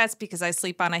think that's because I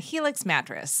sleep on a Helix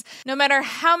mattress. No matter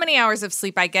how many hours of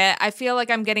sleep I get, I feel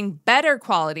like I'm getting better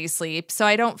quality sleep, so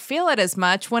I don't feel it as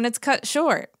much when it's cut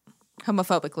short.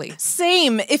 Homophobically.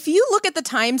 Same. If you look at the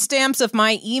timestamps of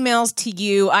my emails to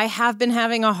you, I have been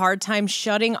having a hard time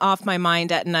shutting off my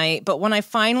mind at night. But when I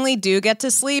finally do get to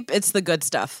sleep, it's the good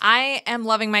stuff. I am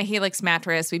loving my Helix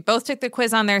mattress. We both took the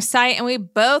quiz on their site, and we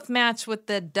both match with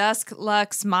the Dusk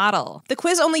Lux model. The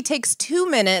quiz only takes 2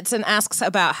 minutes and asks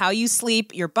about how you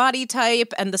sleep, your body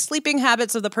type, and the sleeping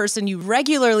habits of the person you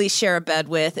regularly share a bed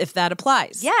with, if that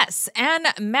applies. Yes, and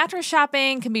mattress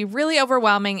shopping can be really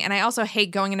overwhelming, and I also hate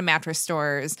going into mattress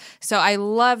stores. So I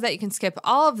love that you can skip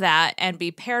all of that and be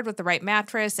paired with the right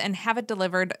mattress and have it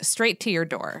delivered straight to your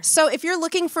door. So if you're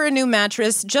looking for a new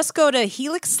mattress, just go to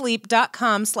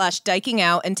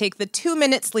helixsleep.com/dikingOut and take the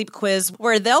 2-minute sleep quiz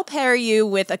where they'll pair you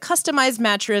with a customized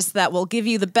mattress that will give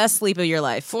you the best sleep of your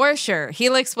life. For sure.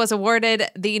 Helix was awarded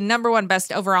the #1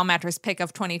 best overall mattress pick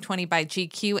of 2020 by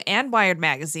GQ and Wired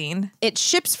Magazine. It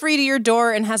ships free to your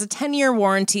door and has a 10-year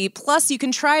warranty. Plus, you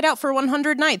can try it out for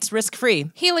 100 nights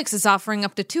risk-free. Helix is offering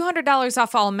up to $200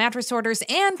 off all mattress orders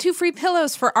and 2 free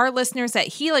pillows for our listeners at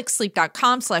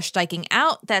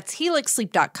helixsleep.com/dikingout. That's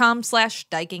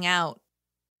helixsleep.com/dikingout.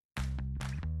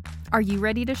 Are you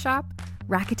ready to shop?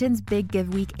 Rakuten's Big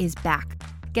Give Week is back.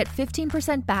 Get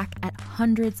 15% back at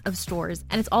hundreds of stores,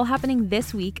 and it's all happening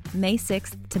this week, May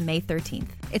 6th to May 13th.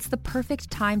 It's the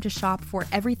perfect time to shop for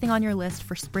everything on your list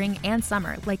for spring and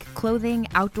summer, like clothing,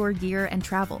 outdoor gear, and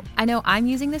travel. I know I'm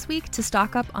using this week to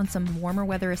stock up on some warmer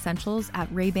weather essentials at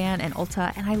Ray-Ban and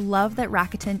Ulta, and I love that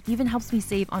Rakuten even helps me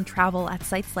save on travel at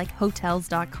sites like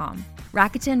Hotels.com.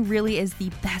 Rakuten really is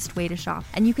the best way to shop,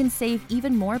 and you can save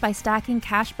even more by stacking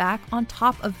cash back on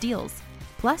top of deals.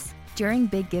 Plus, during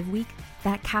Big Give Week,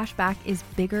 that cash back is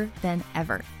bigger than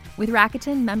ever. With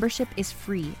Rakuten, membership is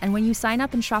free, and when you sign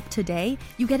up and shop today,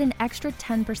 you get an extra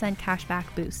 10% cash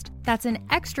back boost. That's an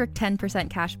extra 10%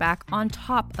 cash back on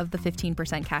top of the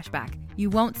 15% cash back.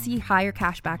 You won't see higher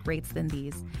cash back rates than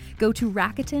these. Go to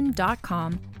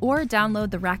Rakuten.com or download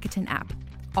the Rakuten app.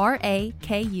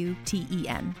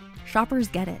 Rakuten. Shoppers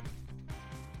get it.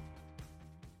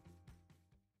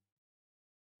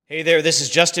 Hey there, this is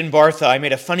Justin Bartha. I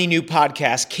made a funny new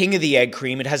podcast, King of the Egg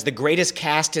Cream. It has the greatest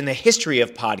cast in the history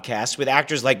of podcasts with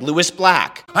actors like Louis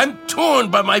Black. I'm torn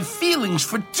by my feelings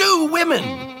for two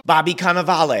women. Bobby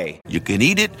Cannavale. You can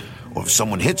eat it, or if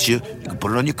someone hits you, you can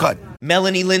put it on your cut.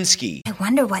 Melanie Linsky. I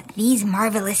wonder what these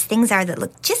marvelous things are that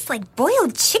look just like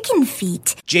boiled chicken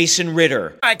feet. Jason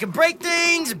Ritter. I can break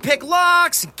things and pick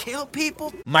locks and kill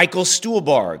people. Michael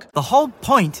Stuhlbarg. The whole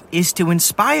point is to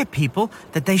inspire people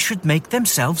that they should make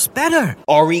themselves better.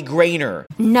 Ari Grainer.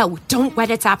 No, don't whet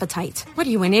its appetite. What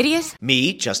are you, an idiot?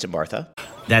 Me, Justin Bartha.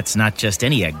 That's not just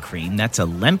any egg cream, that's a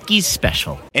Lemke's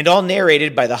special. And all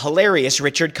narrated by the hilarious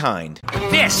Richard Kind.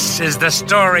 This is the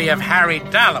story of Harry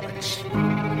Dalowitz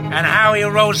and how he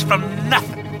rose from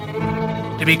nothing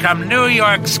to become New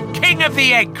York's King of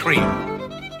the Egg Cream.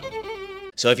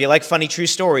 So if you like funny true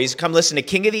stories, come listen to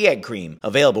King of the Egg Cream,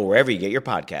 available wherever you get your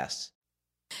podcasts.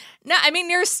 No, I mean,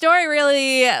 your story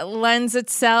really lends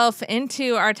itself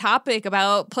into our topic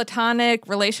about platonic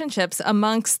relationships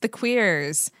amongst the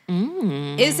queers.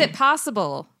 Is it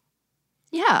possible?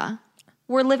 Yeah.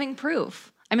 We're living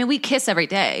proof. I mean, we kiss every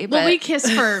day. But well, we kiss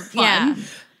for fun. Yeah.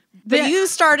 But you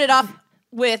started off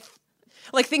with,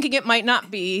 like, thinking it might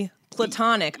not be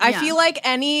platonic. I feel like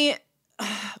any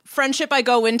friendship I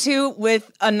go into with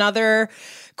another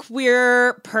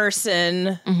queer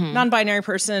person, non-binary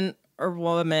person or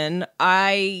woman,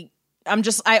 I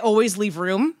always leave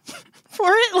room for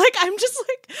it. Like, I'm just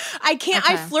like, I can't,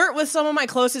 I flirt with some of my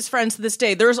closest friends to this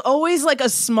day. There's always like a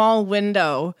small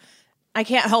window. I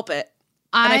can't help it.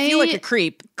 And I feel like a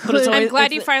creep. I'm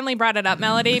glad you finally brought it up,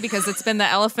 Melody, because it's been the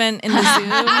elephant in the Zoom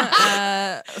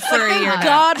for a year now.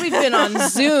 God, we've been on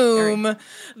Zoom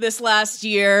this last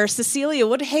year. Cecilia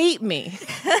would hate me.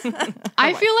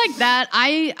 I feel like that.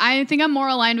 I think I'm more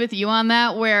aligned with you on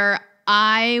that, where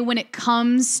when it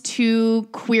comes to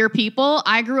queer people,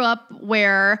 I grew up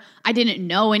where I didn't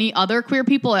know any other queer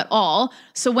people at all.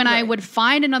 So when I would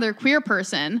find another queer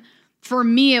person, for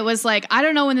me, it was like, I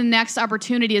don't know when the next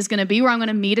opportunity is going to be where I'm going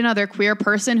to meet another queer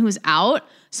person who's out.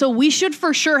 So we should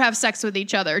for sure have sex with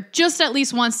each other, just at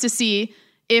least once, to see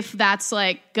if that's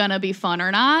like going to be fun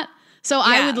or not. So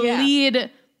I would lead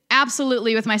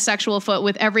absolutely with my sexual foot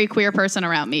with every queer person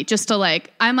around me, just to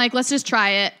like, I'm like, let's just try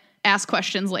it, ask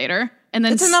questions later. And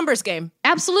then it's a numbers game.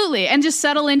 Absolutely. And just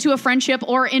settle into a friendship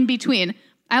or in between.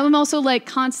 I'm also like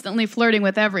constantly flirting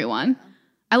with everyone.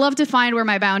 I love to find where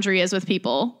my boundary is with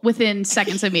people within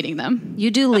seconds of meeting them.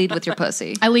 You do lead with your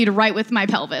pussy. I lead right with my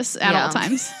pelvis at all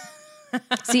times.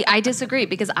 See, I disagree,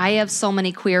 because I have so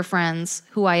many queer friends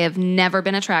who I have never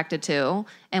been attracted to,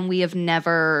 and we have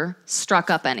never struck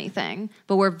up anything,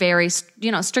 but we're very,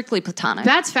 strictly platonic.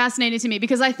 That's fascinating to me,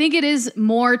 because I think it is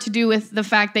more to do with the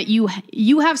fact that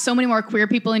you have so many more queer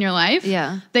people in your life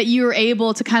that you're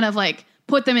able to kind of like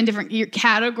put them in different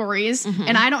categories.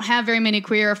 And I don't have very many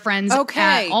queer friends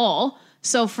at all.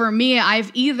 So for me,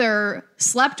 I've either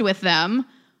slept with them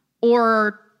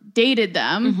or dated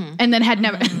them and then had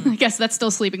never, I guess that's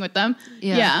still sleeping with them.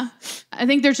 Yeah. I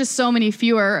think there's just so many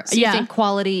fewer. So you think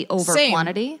quality over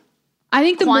quantity? I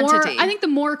think Quantity. the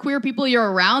more queer people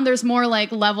you're around, there's more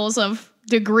like levels of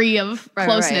degree of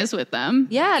closeness with them.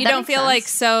 Yeah. You don't feel like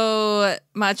so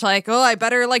much like, oh, I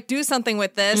better like do something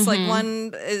with this. Like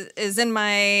one is in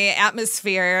my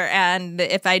atmosphere, and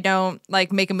if I don't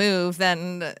like make a move,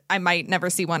 then I might never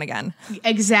see one again.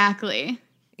 Exactly.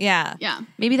 Yeah.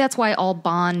 Maybe that's why all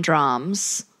bonnet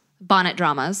dramas,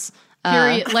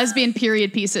 lesbian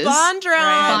period pieces. Bond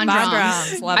drums. Bond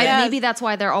drums. Love it. Maybe that's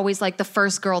why they're always like the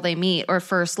first girl they meet or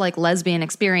first like lesbian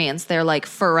experience. They're like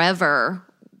forever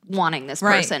wanting this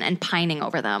person and pining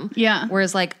over them. Yeah.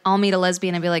 Whereas like I'll meet a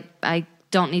lesbian and be like, I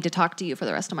don't need to talk to you for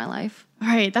the rest of my life. All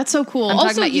right, that's so cool. I'm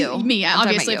also, talking about you. Me, I'm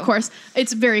obviously, talking about of course.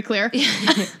 It's very clear.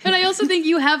 And I also think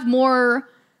you have more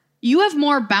you have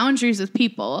more boundaries with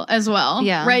people as well.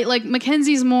 Yeah. Right? Like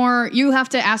Mackenzie's more, you have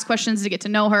to ask questions to get to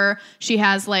know her. She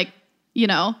has like, you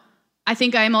know, I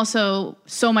think I'm also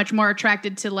so much more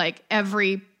attracted to like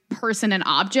every person and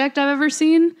object I've ever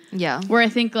seen. Yeah. Where I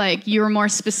think like you were more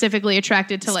specifically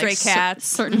attracted to like Stray cats.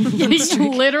 certain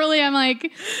literally I'm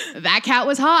like, that cat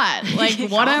was hot. Like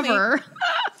whatever.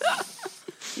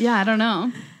 Yeah, I don't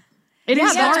know. It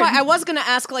is that's hard. why I was going to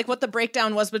ask like what the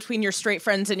breakdown was between your straight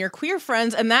friends and your queer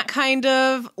friends, and that kind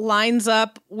of lines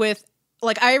up with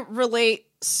like I relate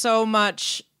so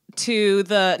much to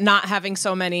the not having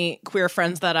so many queer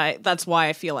friends that's why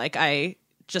I feel like I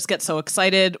just get so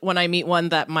excited when I meet one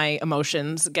that my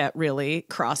emotions get really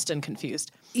crossed and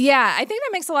confused. Yeah, I think that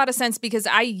makes a lot of sense because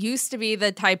I used to be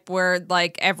the type where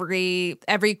like every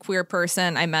queer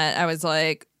person I met, I was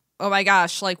like, oh my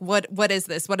gosh, like what is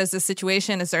this? What is this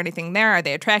situation? Is there anything there? Are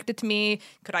they attracted to me?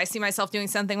 Could I see myself doing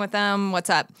something with them? What's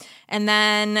up? And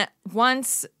then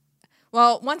once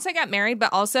I got married,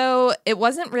 but also it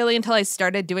wasn't really until I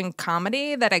started doing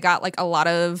comedy that I got like a lot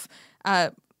of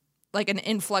like an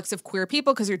influx of queer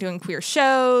people because you're doing queer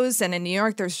shows. And in New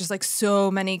York, there's just like so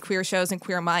many queer shows and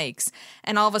queer mics.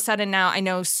 And all of a sudden now I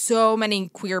know so many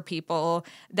queer people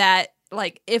that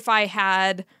like if I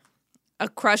had a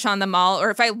crush on them all,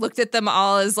 or if I looked at them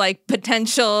all as like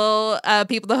potential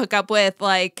people to hook up with,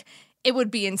 like it would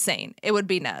be insane. It would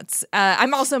be nuts.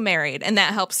 I'm also married, and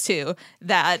that helps too,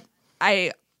 that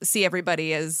I see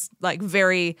everybody as like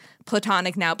very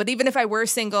platonic now. But even if I were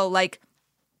single, like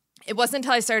it wasn't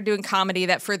until I started doing comedy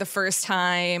that for the first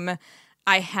time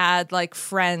I had like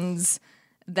friends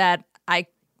that I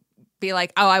be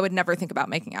like, oh, I would never think about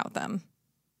making out with them.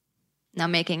 Now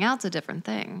making out's a different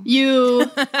thing.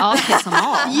 I'll kiss them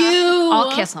all.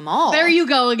 I'll kiss them all. There you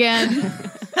go again.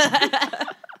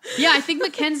 Yeah, I think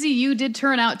Mackenzie, you did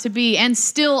turn out to be and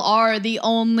still are the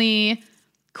only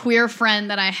queer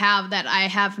friend that I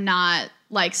have not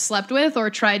like slept with or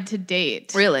tried to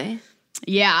date. Really?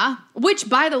 Yeah. Which,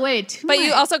 by the way, but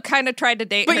you also kind of tried to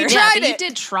date her. You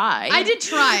did try. I did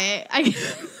try.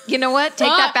 You know what? Take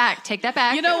that back. Take that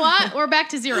back. You know what? We're back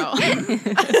to zero.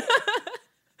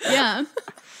 Yeah.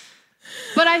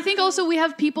 But I think also we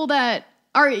have people that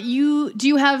do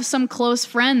you have some close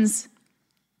friends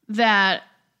that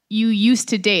you used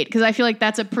to date? Because I feel like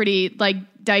that's a pretty like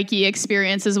dykey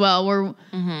experience as well, where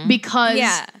because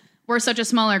we're such a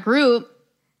smaller group,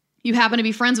 you happen to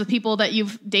be friends with people that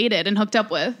you've dated and hooked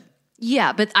up with.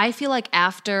 Yeah, but I feel like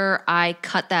after I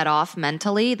cut that off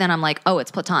mentally, then I'm like, oh,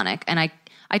 it's platonic. And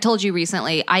I told you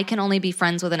recently, I can only be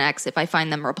friends with an ex if I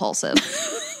find them repulsive.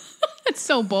 It's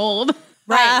so bold.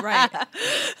 Right.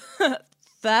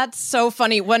 That's so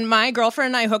funny. When my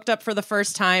girlfriend and I hooked up for the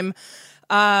first time,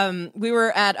 we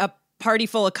were at a party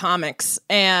full of comics,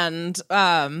 and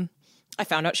I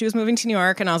found out she was moving to New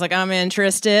York, and I was like, I'm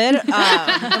interested.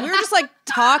 And we were just like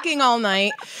talking all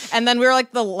night, and then we were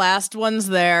like the last ones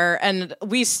there, and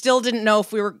we still didn't know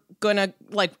if we were gonna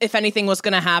like if anything was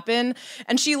gonna happen.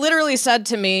 And she literally said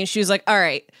to me, she was like, all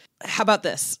right, how about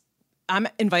this? I'm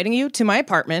inviting you to my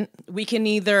apartment. We can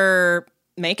either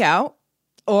make out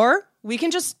or we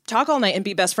can just talk all night and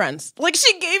be best friends. Like,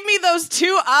 she gave me those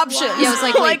two options. Wow. Yeah, I was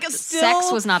like, wait, still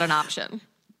sex was not an option.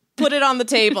 Put it on the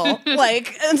table.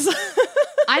 Like, and so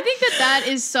I think that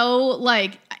is so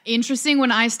like interesting.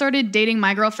 When I started dating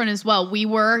my girlfriend as well, we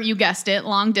were, you guessed it,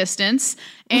 long distance.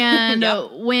 And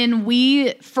when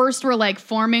we first were like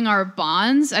forming our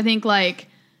bonds, I think like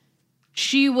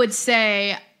she would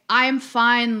say, I'm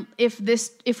fine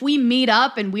if we meet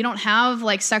up and we don't have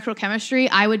like sexual chemistry,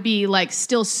 I would be like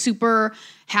still super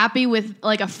happy with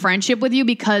like a friendship with you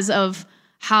because of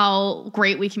how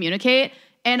great we communicate.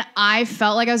 And I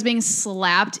felt like I was being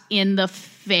slapped in the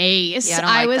face. Yeah,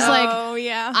 I was like, oh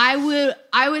yeah.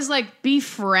 I was like, be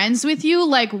friends with you?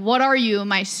 Like, what are you,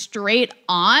 my straight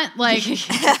aunt? Like,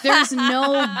 there's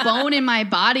no bone in my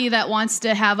body that wants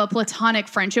to have a platonic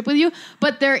friendship with you.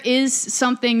 But there is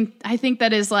something, I think,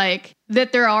 that is like,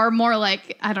 that there are more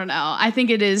like, I don't know. I think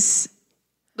it is.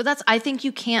 But I think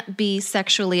you can't be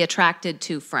sexually attracted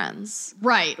to friends.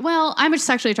 Right. Well, I'm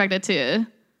sexually attracted to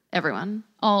everyone.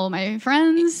 All my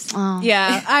friends. Oh.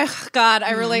 Yeah.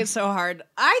 I relate so hard.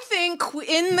 I think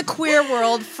in the queer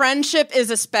world, friendship is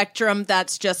a spectrum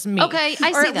that's just me. Okay,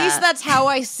 I see Or at that. least that's how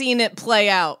I seen it play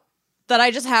out. That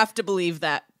I just have to believe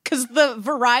that. Because the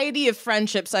variety of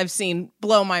friendships I've seen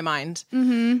blow my mind.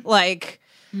 Mm-hmm. Like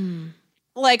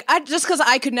just because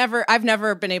I've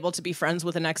never been able to be friends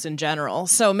with an ex in general.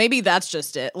 So maybe that's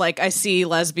just it. Like, I see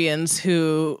lesbians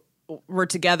who were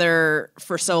together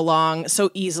for so long,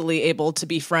 so easily able to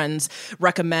be friends,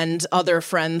 recommend other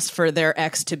friends for their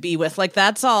ex to be with. Like,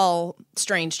 that's all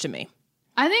strange to me.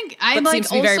 I think I That like seems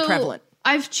to be also, very prevalent.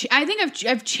 I think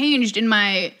I've changed in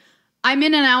my. I'm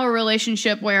in an hour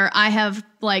relationship where I have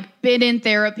like been in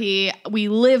therapy. We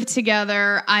live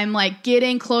together. I'm like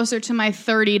getting closer to my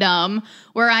 30dom,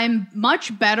 where I'm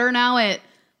much better now at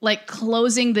like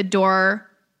closing the door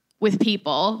with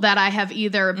people that I have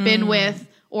either been with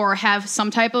or have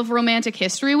some type of romantic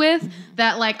history with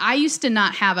that like I used to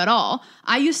not have at all.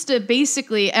 I used to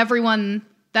basically everyone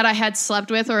that I had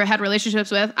slept with or had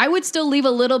relationships with, I would still leave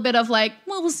a little bit of like,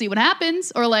 well, we'll see what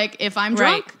happens. Or like, if I'm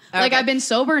drunk, like I've been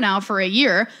sober now for a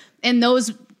year, and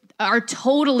those are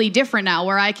totally different now,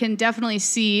 where I can definitely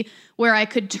see where I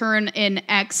could turn an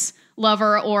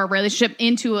ex-lover or relationship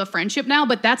into a friendship now.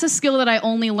 But that's a skill that I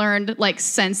only learned like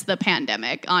since the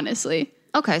pandemic, honestly.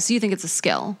 Okay, so you think it's a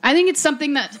skill. I think it's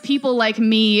something that people like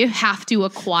me have to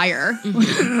acquire.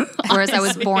 Whereas I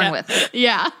was born with it.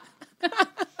 Yeah.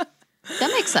 That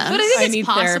makes sense. But I think it's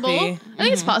possible. Therapy. I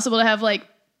think it's possible to have like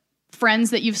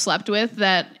friends that you've slept with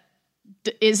that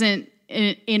isn't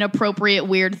an inappropriate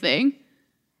weird thing.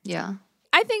 Yeah.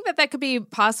 I think that could be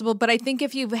possible, but I think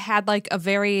if you've had like a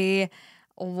very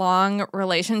long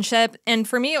relationship, and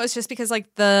for me it was just because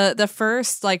like the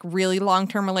first like really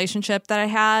long-term relationship that I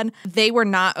had, they were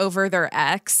not over their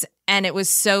ex, and it was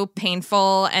so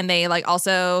painful, and they like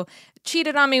also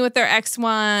cheated on me with their ex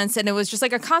once, and it was just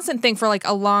like a constant thing for like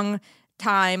a long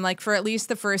time, like for at least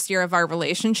the first year of our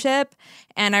relationship.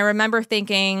 And I remember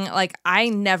thinking like, I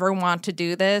never want to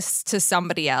do this to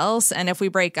somebody else, and if we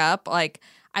break up, like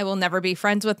I will never be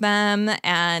friends with them,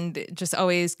 and just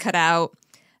always cut out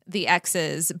the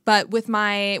exes. But with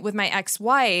my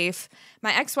ex-wife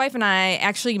and I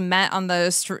actually met on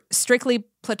the strictly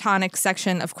platonic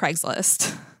section of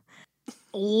Craigslist.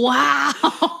 Wow.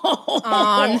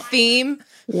 On theme.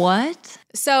 What?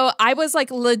 So I was like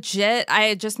legit. I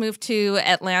had just moved to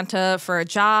Atlanta for a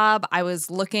job. I was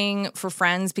looking for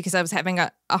friends because I was having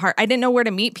a hard. I didn't know where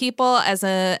to meet people as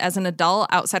an adult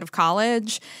outside of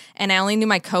college, and I only knew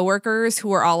my coworkers who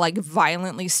were all like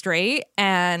violently straight.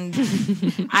 And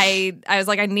I was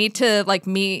like, I need to like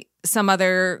meet some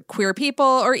other queer people,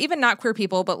 or even not queer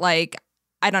people, but like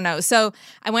I don't know. So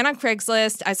I went on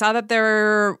Craigslist. I saw that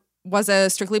there was a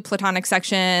strictly platonic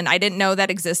section. I didn't know that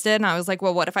existed. And I was like,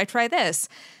 well, what if I try this?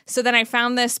 So then I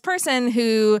found this person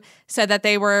who said that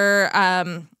they were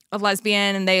a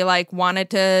lesbian, and they like wanted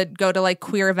to go to like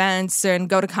queer events and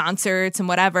go to concerts and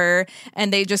whatever.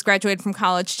 And they just graduated from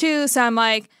college too. So I'm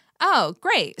like, oh,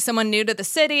 great. Someone new to the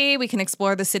city. We can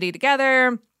explore the city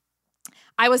together.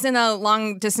 I was in a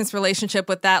long distance relationship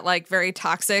with that like very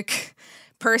toxic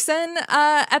person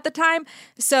at the time.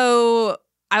 So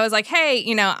I was like, hey,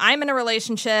 you know, I'm in a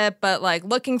relationship, but like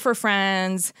looking for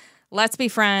friends. Let's be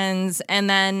friends. And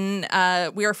then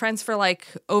we were friends for like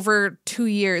over 2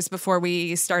 years before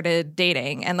we started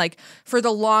dating. And like for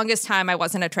the longest time, I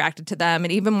wasn't attracted to them.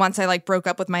 And even once I like broke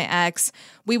up with my ex,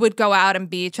 we would go out and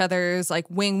be each other's like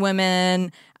wing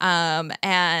women.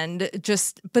 And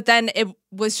just, but then it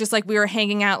was just like we were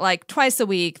hanging out like twice a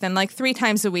week, then like 3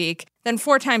 times a week, then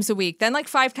 4 times a week, then like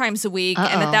 5 times a week.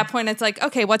 And at that point, it's like,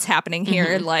 okay, what's happening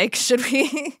here? Like, should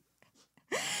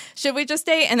we just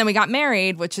date? And then we got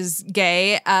married, which is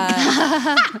gay.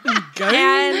 And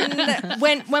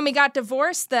when we got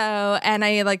divorced, though, and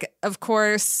I like, of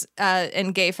course,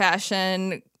 in gay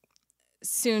fashion,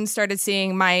 soon started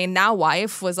seeing my now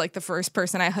wife was like the first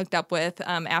person I hooked up with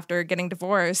after getting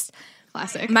divorced.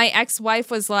 Classic. My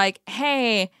ex-wife was like,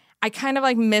 hey, I kind of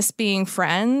like miss being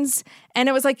friends. And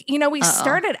it was like, you know, we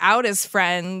started out as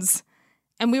friends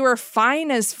and we were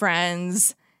fine as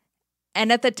friends.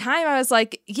 And at the time I was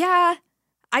like, yeah,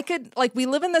 I could, like, we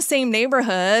live in the same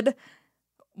neighborhood.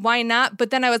 Why not? But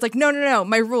then I was like, no,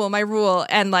 my rule.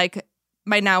 And like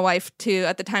my now wife too,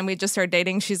 at the time we just started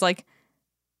dating, she's like,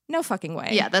 no fucking way.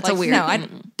 Yeah, that's like, a weird. No,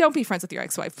 don't be friends with your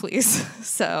ex-wife, please.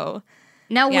 So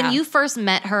now, when you first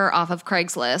met her off of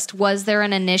Craigslist, was there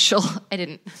an initial?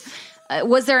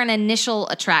 Was there an initial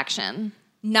attraction?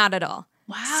 Not at all.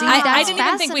 Wow. See, I didn't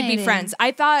even think we'd be friends.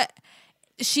 I thought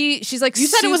she's like, you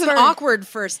said it was an awkward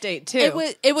first date too.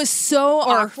 It was so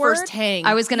or awkward. First hang.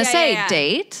 I was gonna say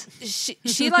date.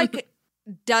 She like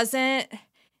doesn't.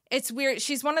 It's weird.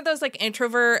 She's one of those like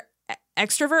introvert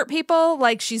extrovert people.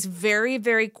 Like she's very,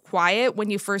 very quiet when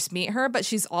you first meet her, but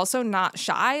she's also not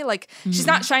shy. Like she's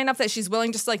not shy enough that she's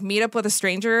willing just to like meet up with a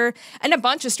stranger and a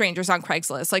bunch of strangers on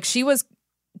Craigslist. Like she was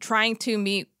trying to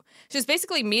meet. She was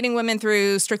basically meeting women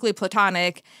through strictly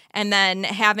platonic, and then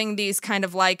having these kind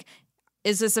of like,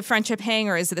 is this a friendship hang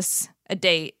or is this a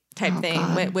date type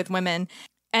thing with women?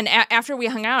 And after we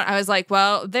hung out, I was like,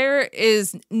 well, there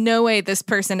is no way this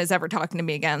person is ever talking to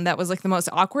me again. That was like the most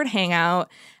awkward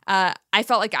hangout. I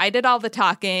felt like I did all the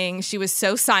talking. She was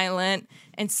so silent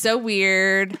and so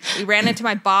weird. We ran into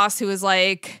my boss, who was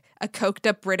like a coked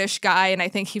up British guy, and I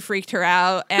think he freaked her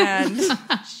out. And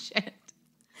shit.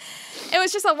 It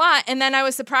was just a lot. And then I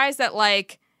was surprised that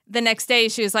like the next day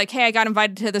she was like, hey, I got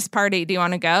invited to this party. Do you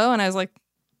want to go? And I was like,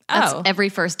 oh. That's every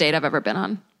first date I've ever been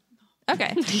on.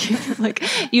 Okay. Like,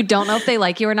 you don't know if they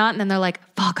like you or not, and then they're like,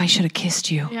 fuck, I should have kissed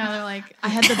you. Yeah, they're like, I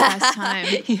had the best time.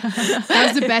 That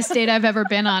was the best date I've ever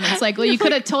been on. It's like, well, you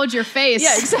could have told your face.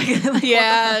 Yeah, exactly. Like,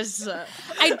 Yes.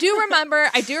 I do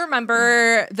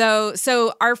remember though,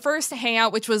 so our first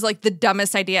hangout, which was like the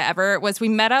dumbest idea ever, was we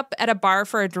met up at a bar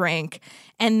for a drink,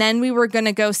 and then we were going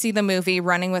to go see the movie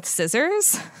Running with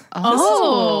Scissors.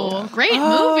 Oh, great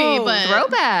movie, but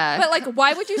throwback. But like,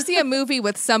 why would you see a movie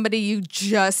with somebody you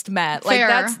just met? Like, Fair.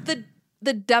 that's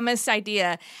the dumbest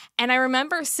idea. And I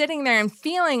remember sitting there and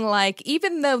feeling like,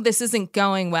 even though this isn't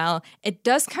going well, it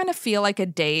does kind of feel like a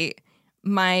date.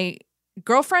 My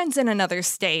girlfriend's in another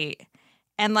state.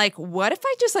 And like, what if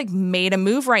I just like made a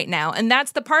move right now? And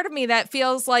that's the part of me that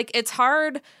feels like it's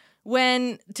hard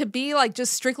when to be like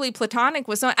just strictly platonic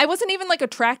with someone. I wasn't even like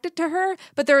attracted to her,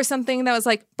 but there was something that was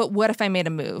like, but what if I made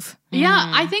a move?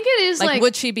 yeah, I think it is like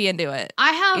would she be into it?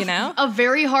 I have a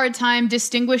very hard time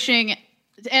distinguishing,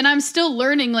 and I'm still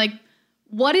learning, like,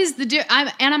 what is the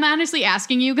I'm honestly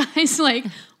asking you guys, like,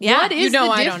 what is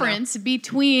the difference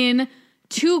between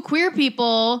two queer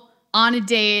people on a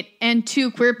date and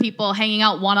two queer people hanging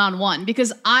out one-on-one?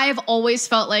 Because I've always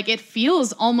felt like it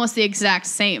feels almost the exact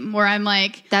same, where I'm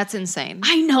like, that's insane.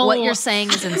 I know. What you're saying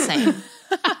is insane.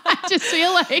 I just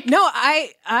feel like... No,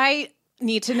 I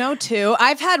need to know too.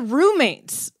 I've had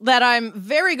roommates that I'm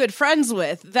very good friends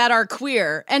with that are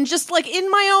queer, and just like in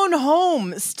my own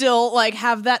home still like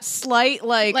have that slight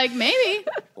like maybe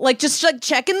like just like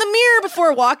check in the mirror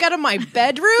before I walk out of my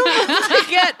bedroom to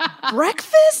get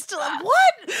breakfast.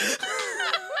 What?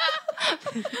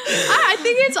 I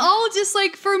think it's all just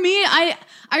like, for me, I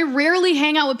rarely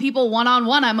hang out with people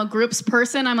one-on-one. I'm a groups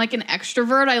person. I'm like an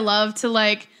extrovert. I love to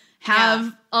like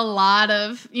have a lot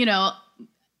of,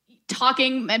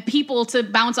 talking and people to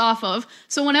bounce off of.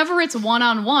 So whenever it's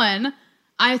one-on-one,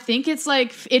 I think it's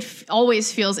like it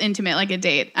always feels intimate, like a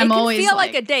date. I'm always feel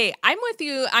like a date. I'm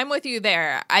with you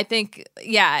there. I think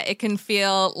it can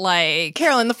feel like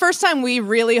Carolyn. The first time we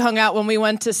really hung out when we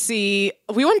went to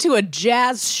a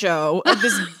jazz show at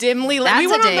this dimly lit. We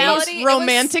went on the most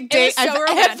romantic date I've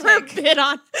ever been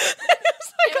on.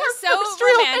 It was so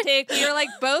romantic. We were like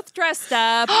both dressed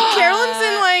up. Carolyn's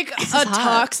in like a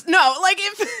tux. No, like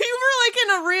if you were like in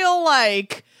a real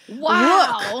like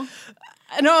wow. look.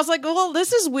 And I was like, well,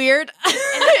 this is weird. And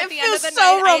then at the end of the so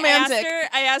night, romantic.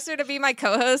 I asked her to be my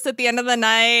co-host at the end of the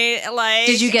night. Like,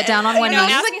 did you get down on one knee?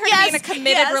 Asking her to be in a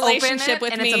committed relationship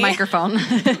with and me. it's a microphone.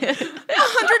 100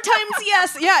 times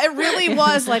yes. Yeah, it really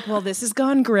was like, well, this has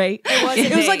gone great.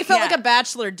 It was like, it felt like a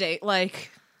bachelor date.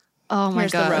 Like, oh my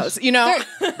here's god, the rose. There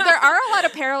are a lot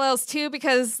of parallels too,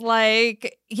 because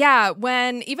like,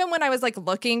 when I was like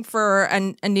looking for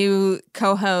a new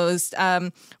co-host,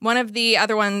 one of the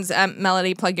other ones,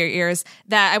 Melody, plug your ears,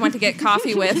 that I went to get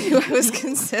coffee with, who I was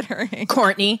considering,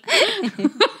 Courtney. It's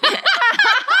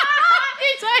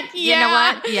like, you know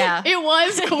what? Yeah, it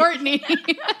was Courtney.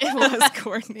 It was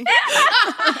Courtney.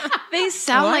 They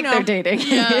sound like they're dating.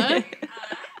 Yeah.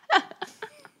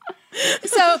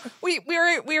 So we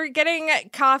were getting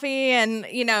coffee, and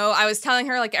I was telling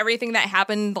her like everything that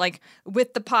happened like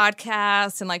with the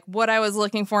podcast and like what I was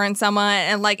looking for in someone,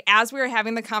 and like as we were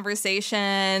having the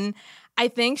conversation, I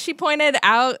think she pointed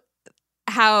out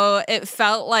how it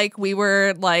felt like we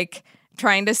were like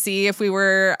trying to see if we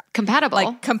were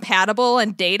compatible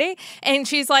and dating. And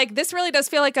she's like, this really does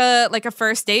feel like a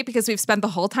first date, because we've spent the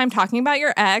whole time talking about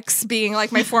your ex being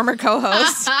like my former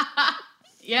co-host.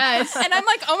 Yes. And I'm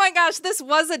like, oh my gosh, this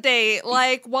was a date.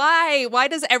 Like, why? Why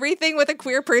does everything with a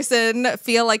queer person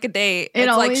feel like a date?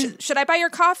 It's always... like, should I buy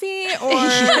your coffee? Or...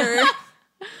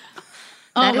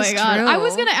 Oh my God. True. I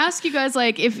was going to ask you guys,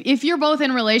 like, if you're both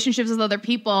in relationships with other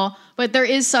people, but there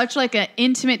is such like an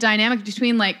intimate dynamic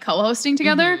between like co-hosting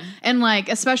together, and like,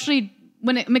 especially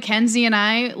when Mackenzie and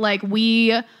I, like,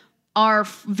 we are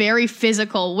very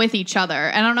physical with each other.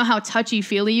 And I don't know how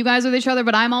touchy-feely you guys are with each other,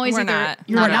 but I'm always We're either... not.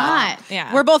 You're not.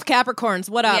 Yeah. We're both Capricorns.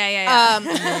 What up? Yeah.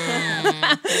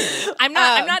 I'm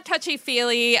not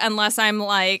touchy-feely unless I'm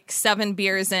like 7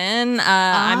 beers in.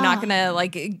 I'm not gonna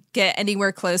like get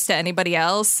anywhere close to anybody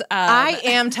else. I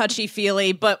am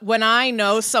touchy-feely, but when I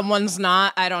know someone's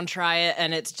not, I don't try it,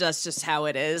 and it's just how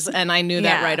it is. And I knew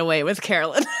that right away with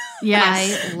Carolyn.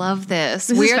 Yes. I love this.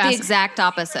 This is We're the fascinating. exact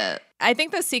opposite. I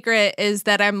think the secret is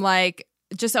that I'm like,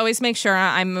 just always make sure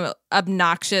I'm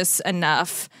obnoxious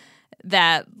enough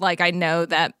that like I know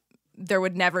that there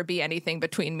would never be anything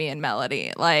between me and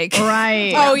Melody. Like,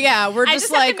 Right. Oh yeah, we're I just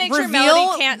just have like to make sure reveal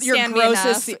Melody can't your stand me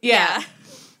grossest. enough. Yeah.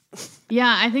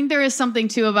 Yeah, I think there is something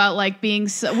too about like being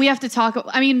so, we have to talk.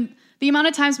 I mean, the amount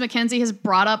of times Mackenzie has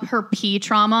brought up her pee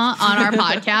trauma on our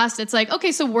podcast, it's like,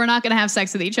 okay, so we're not going to have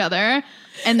sex with each other.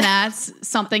 And that's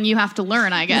something you have to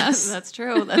learn, I guess. That's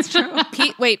true. That's true.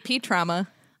 Pee trauma.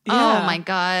 Oh my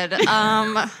God.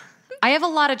 I have a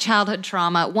lot of childhood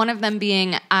trauma. One of them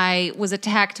being I was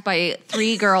attacked by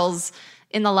 3 girls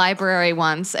in the library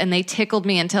once, and they tickled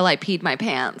me until I peed my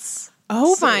pants.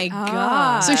 Oh my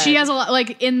God. So she has a lot,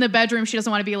 like in the bedroom, she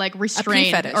doesn't want to be like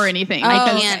restrained fetish. or anything.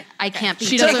 I can't be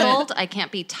She doesn't- tickled. I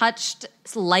can't be touched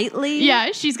lightly.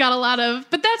 Yeah, she's got a lot of,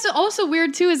 but that's also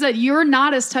weird too, is that you're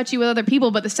not as touchy with other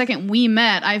people, but the second we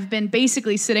met, I've been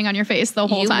basically sitting on your face the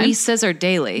whole time. We scissor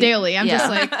daily. Daily. I'm just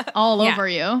like all Yeah. over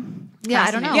you. Yeah,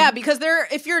 I don't know. Yeah, because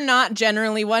if you're not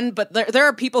generally one, but there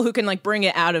are people who can like bring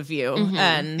it out of you.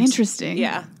 And Interesting.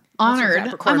 yeah, Honored.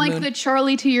 Capricorn I'm like moon. the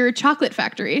Charlie to your chocolate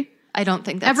factory. I don't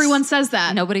think that's... Everyone says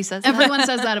that. Nobody says that. Everyone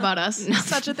says that about us.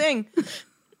 such a thing.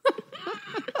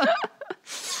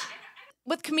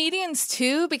 With comedians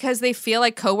too, because they feel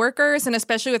like coworkers, and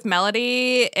especially with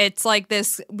Melody, it's like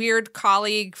this weird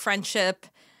colleague friendship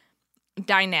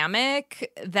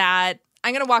dynamic that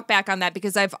I'm going to walk back on that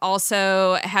because I've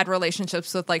also had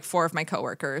relationships with like 4 of my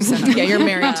coworkers. And Yeah, you're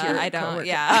married to your I don't. coworker.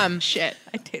 Yeah. Shit.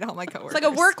 I date all my coworkers. It's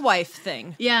like a work wife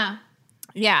thing. Yeah.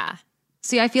 Yeah.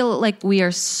 See, I feel like we are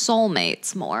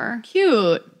soulmates more.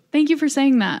 Cute. Thank you for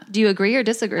saying that. Do you agree or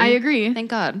disagree? I agree. Thank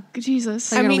God.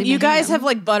 Jesus. I gonna mean, leave you me guys hanging. have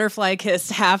like butterfly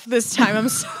kissed half this time. I'm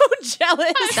so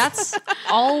jealous. That's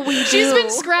all we do. She's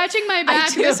been scratching my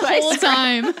back do. this whole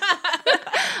time.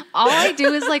 All I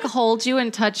do is like hold you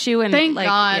and touch you and Thank like,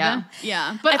 God. Yeah.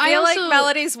 Yeah. But I feel also, like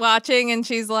Melody's watching and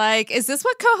she's like, is this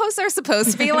what co-hosts are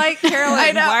supposed to be like,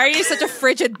 Caroline? Why are you such a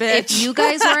frigid bitch? If you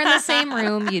guys were in the same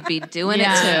room, you'd be doing it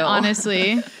too.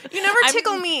 honestly. You never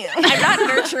tickle me. I'm not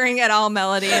nurturing at all,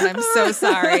 Melody, and I'm so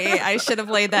sorry. I should have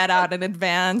laid that out in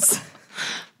advance.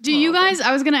 Do you guys,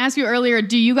 I was going to ask you earlier,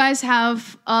 do you guys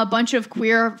have a bunch of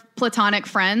queer platonic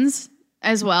friends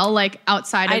as well, like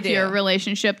outside I of do. your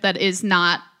relationship that is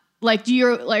not, like,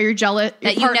 you're jealous?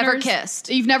 That your you've never partners- kissed.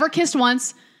 You've never kissed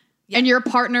once, and your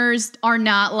partners are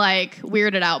not, like,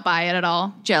 weirded out by it at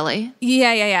all? Jelly.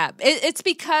 Yeah. It's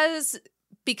because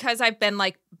I've been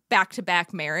like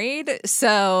back-to-back married.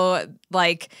 So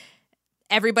like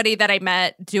everybody that I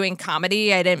met doing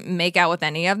comedy, I didn't make out with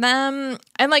any of them.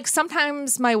 And like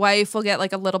sometimes my wife will get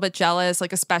like a little bit jealous,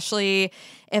 like especially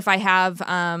if I have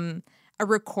a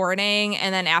recording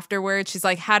and then afterwards she's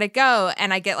like, how'd it go?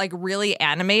 And I get like really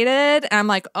animated and I'm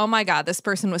like, oh my God, this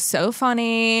person was so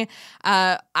funny.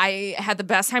 I had the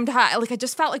best time like I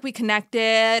just felt like we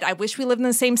connected. I wish we lived in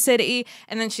the same city.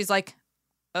 And then she's like,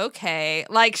 okay,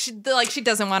 like she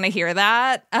doesn't want to hear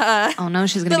that. Oh no,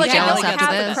 she's gonna but be like I jealous like after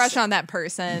have a this. crush on that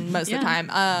person most of the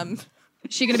time.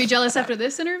 Is she going to be jealous after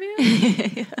this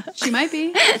interview? She might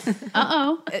be.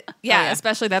 Uh-oh. Yeah,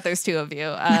 especially that there's 2 of you.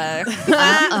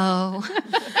 Uh-oh.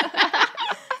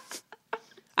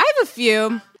 I have a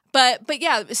few. But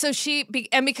yeah, so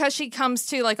because she comes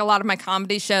to like a lot of my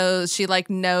comedy shows, she like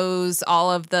knows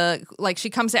all of the, like she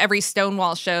comes to every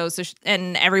Stonewall show, so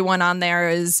and everyone on there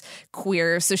is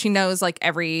queer, so she knows like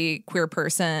every queer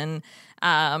person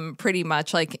pretty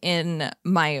much like in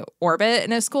my orbit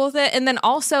and is cool with it. And then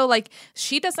also like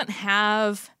she doesn't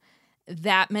have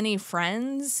that many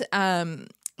friends.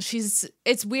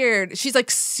 It's weird. She's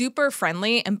like super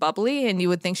friendly and bubbly, and you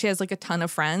would think she has like a ton of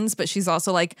friends, but she's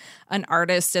also like an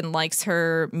artist and likes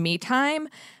her me time.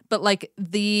 But like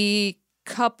the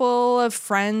couple of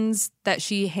friends that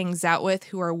she hangs out with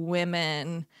who are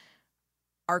women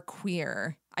are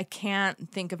queer. I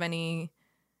can't think of any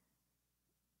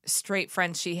straight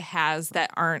friends she has that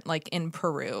aren't like in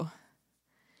Peru.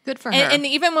 Good for her. And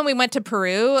even when we went to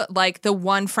Peru, like the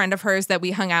one friend of hers that we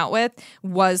hung out with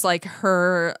was like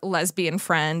her lesbian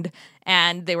friend,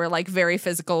 and they were like very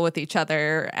physical with each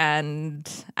other. And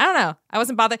I don't know, I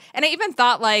wasn't bothered. And I even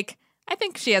thought like, I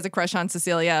think she has a crush on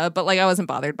Cecilia, but like I wasn't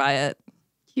bothered by it.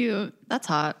 Cute. That's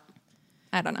hot.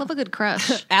 I don't know. Love a good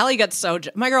crush. Allie gets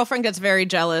my girlfriend gets very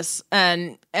jealous,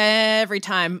 and every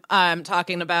time I'm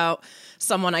talking about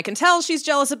someone I can tell she's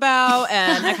jealous about,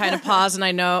 and I kind of pause and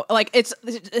I know, like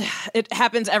it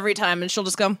happens every time, and she'll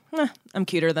just go, I'm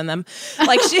cuter than them.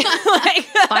 Like she like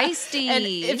feisty. And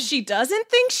if she doesn't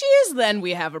think she is, then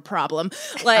we have a problem.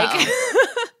 Like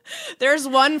There's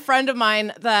one friend of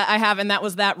mine that I have, and that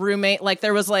was that roommate. Like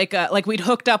there was like we'd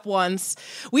hooked up once.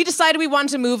 We decided we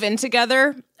wanted to move in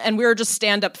together, and we were just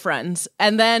stand-up friends.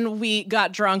 And then we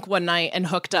got drunk one night and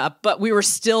hooked up, but we were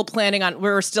still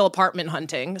apartment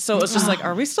hunting. So it was just like,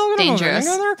 are we still going to move in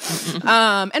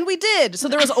together? And we did. So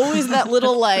there was always that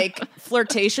little like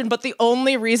flirtation. But the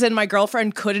only reason my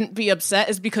girlfriend couldn't be upset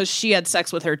is because she had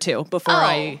sex with her too before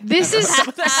I. This is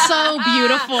so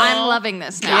beautiful. I'm loving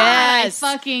this now. Yes.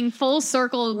 Fucking full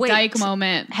circle dyke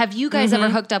moment. Have you guys ever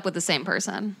hooked up with the same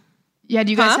person? Yeah,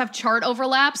 do you guys have chart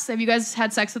overlaps? Have you guys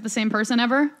had sex with the same person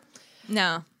ever?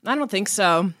 No. I don't think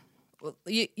so.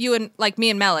 You and like me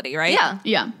and Melody, right?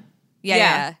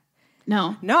 Yeah.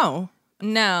 No.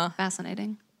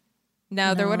 Fascinating.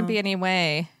 No, there wouldn't be any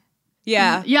way.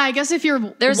 Yeah. Yeah, I guess if your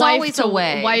There's wife always to a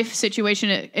way. wife situation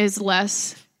is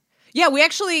less. Yeah, we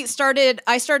actually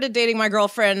I started dating my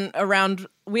girlfriend around,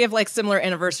 we have like similar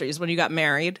anniversaries when you got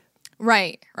married.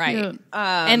 Right. Yeah.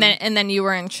 And then you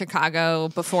were in Chicago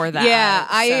before that. Yeah,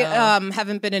 I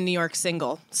haven't been in New York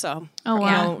single, so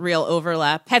no real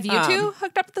overlap. Have you two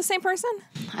hooked up with the same person?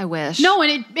 I wish. No,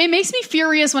 and it makes me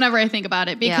furious whenever I think about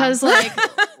it because like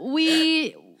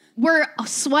we're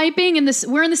swiping in this.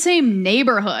 We're in the same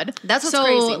neighborhood. That's what's so,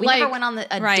 crazy. We like, never went on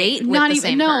a date with not the even.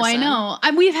 same No, person. I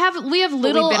know. We have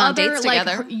little been on other dates like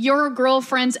together. your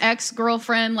girlfriend's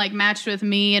ex-girlfriend like matched with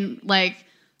me, and like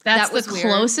that's That was the weird.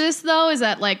 closest though. Is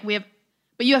that like we have,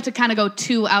 but you have to kind of go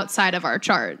two outside of our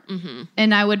chart,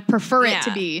 and I would prefer it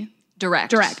to be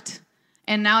direct.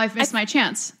 And now I've missed my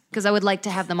chance Because I would like to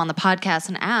have them on the podcast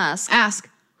and ask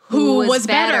who was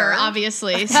better. better,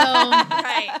 obviously. So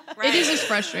it is just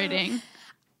frustrating.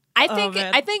 I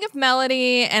think if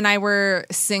Melody and I were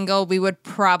single, we would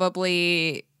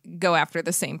probably go after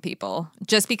the same people.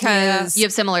 Just because you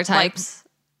have similar types.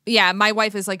 My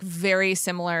wife is like very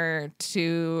similar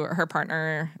to her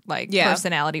partner, like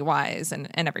personality wise and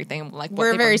everything. Like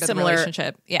we're very similar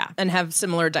relationship. Yeah. And have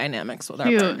similar dynamics with our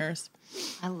Cute. partners.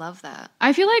 I love that.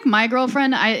 I feel like my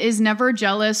girlfriend is never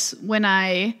jealous when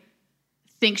I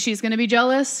think she's going to be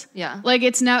jealous. Yeah. Like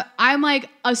I'm like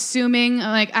assuming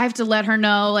like I have to let her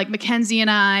know like Mackenzie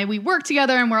and I, we work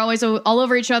together and we're always all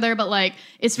over each other, but like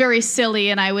it's very silly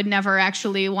and I would never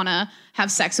actually want to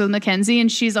have sex with Mackenzie. And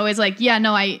she's always like, yeah,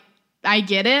 no, I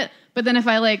get it. But then if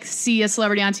I like see a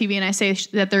celebrity on TV and I say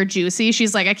that they're juicy,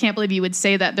 she's like, I can't believe you would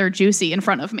say that they're juicy in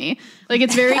front of me. Like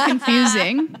it's very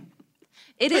confusing.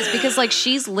 It is because like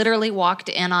she's literally walked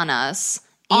in on us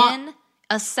in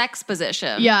a sex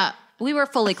position. Yeah. We were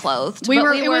fully clothed.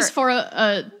 It was for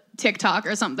a TikTok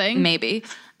or something. Maybe.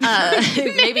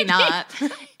 Maybe not.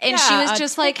 And she was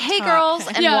just like, hey, girls,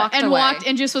 and walked away. Walked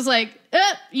and just was like,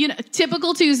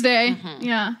 typical Tuesday.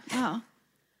 Yeah. Oh.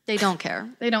 They don't care.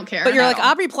 They don't care. But you're like,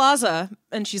 Aubrey Plaza.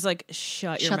 And she's like,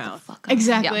 shut your mouth. The fuck up.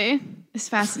 Exactly. Yeah. It's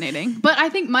fascinating. But I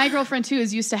think my girlfriend, too,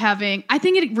 is used to having... I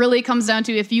think it really comes down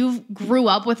to if you grew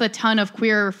up with a ton of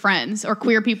queer friends or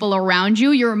queer people around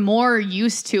you, you're more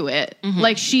used to it.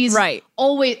 Like, she's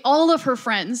always... All of her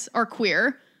friends are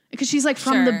queer because she's, like,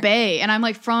 from the Bay. And I'm,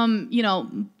 like, from,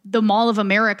 the Mall of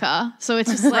America. So it's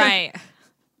just, like...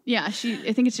 Yeah, I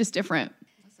think it's just different.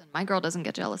 Listen, my girl doesn't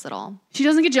get jealous at all. She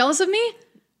doesn't get jealous of me?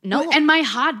 No. And my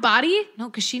hot body? No,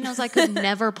 because she knows I could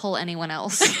never pull anyone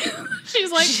else.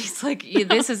 She's like, yeah,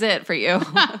 this is it for you.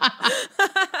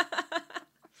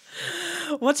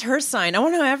 What's her sign? I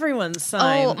want to know everyone's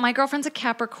sign. Oh, my girlfriend's a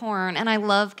Capricorn, and I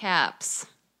love caps.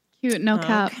 Cute, no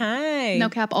cap. Okay. No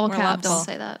cap, all caps. Don't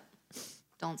say that.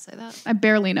 Don't say that. I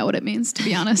barely know what it means, to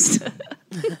be honest.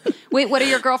 Wait, what are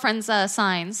your girlfriend's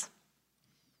signs?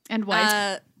 And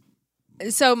wife?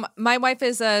 So my wife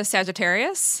is a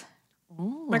Sagittarius.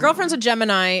 Ooh. My girlfriend's a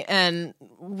Gemini, and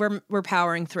we're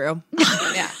powering through.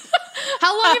 Yeah.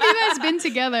 How long have you guys been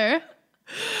together?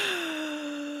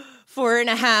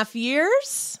 4.5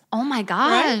 years. Oh my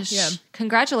gosh. Right? Yeah.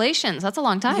 Congratulations. That's a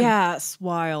long time. Yeah, it's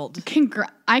wild.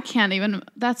 I can't even.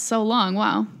 That's so long.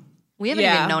 Wow. We haven't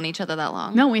even known each other that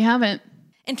long. No, we haven't.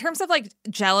 In terms of like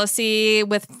jealousy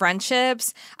with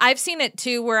friendships, I've seen it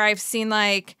too where I've seen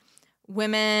like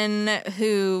women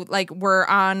who like were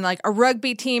on like a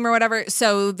rugby team or whatever,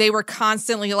 so they were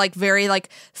constantly like very like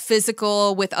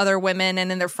physical with other women and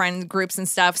in their friend groups and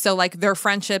stuff, so like their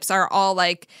friendships are all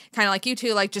like kind of like you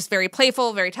two, like just very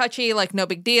playful, very touchy, like no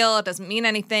big deal, it doesn't mean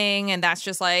anything, and that's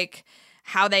just like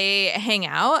how they hang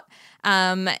out.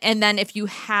 And then if you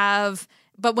have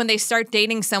but when they start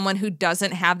dating someone who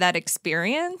doesn't have that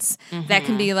experience, that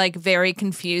can be like very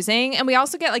confusing. And we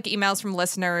also get like emails from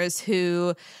listeners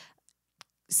who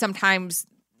sometimes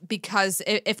because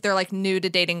if they're like new to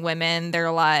dating women, they're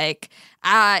like,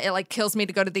 it like kills me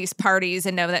to go to these parties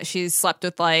and know that she's slept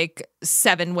with like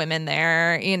 7 women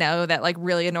there, you know, that like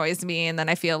really annoys me. And then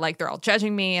I feel like they're all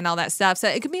judging me and all that stuff. So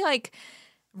it could be like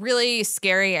really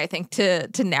scary, I think, to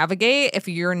navigate if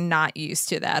you're not used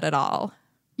to that at all.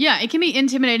 Yeah, it can be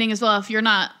intimidating as well if you're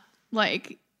not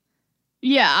like,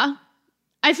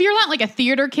 if you're not like a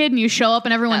theater kid and you show up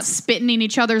and everyone's spitting in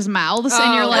each other's mouths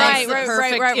and you're like,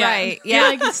 right. Yeah,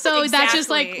 like, so that's just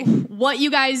like what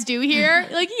you guys do here.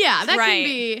 Like, that can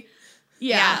be,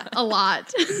 a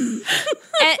lot.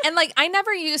 and like, I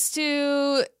never used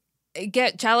to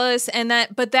get jealous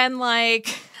but then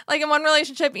like in one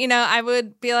relationship, you know, I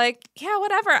would be like, yeah,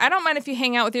 whatever. I don't mind if you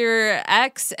hang out with your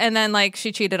ex. And then like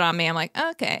she cheated on me. I'm like,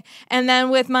 okay. And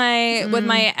then with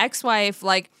my ex-wife,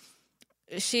 like,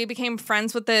 she became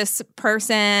friends with this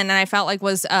person and I felt like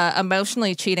was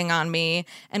emotionally cheating on me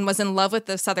and was in love with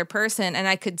this other person. And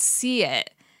I could see it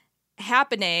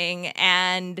happening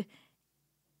and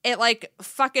it like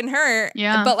fucking hurt.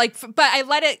 Yeah. But I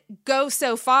let it go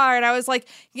so far and I was like,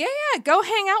 yeah, go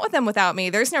hang out with them without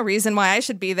me. There's no reason why I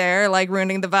should be there, like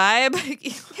ruining the vibe.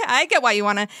 Yeah, I get why you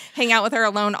want to hang out with her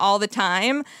alone all the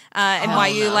time. And why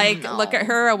you look at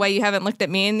her a way you haven't looked at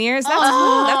me in years. That's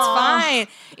cool. That's fine.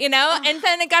 You know? And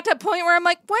then it got to a point where I'm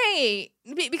like, wait,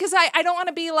 because I don't want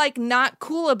to be like not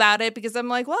cool about it because I'm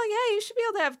like, well, yeah, you should be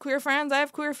able to have queer friends. I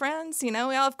have queer friends. You know,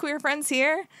 we all have queer friends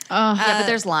here. But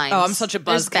there's lines. Oh, I'm such a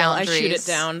buzzkill. I shoot it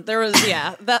down. There was,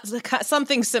 that's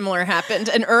something similar happened.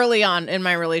 And early on in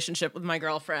my relationship with my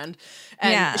girlfriend.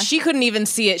 And she couldn't even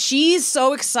see it. She's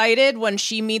so excited when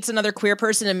she meets another queer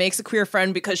person and makes a queer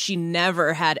friend because she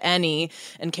never had any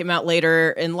and came out later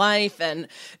in life and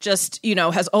just, you know,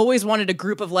 has always wanted a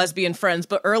group of lesbian friends.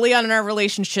 But early on in our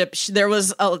relationship, there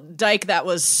was a dyke that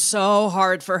was so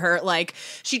hard for her. Like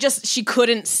she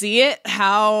couldn't see it,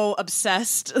 how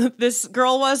obsessed this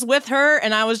girl was with her.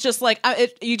 And I was just like,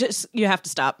 you have to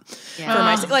stop for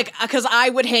my sake. Like, cause I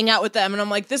would hang out with them and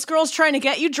I'm like, this girl's trying to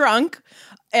get you drunk.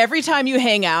 Every time you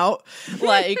hang out,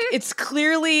 like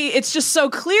it's just so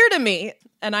clear to me.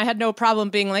 And I had no problem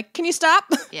being like, can you stop?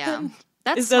 Yeah.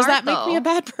 Does that make me a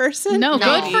bad person? No,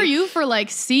 good for you for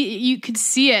like you could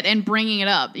see it and bringing it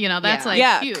up. You know, that's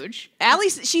huge. Allie,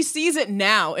 she sees it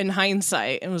now in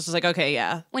hindsight and was just like, okay,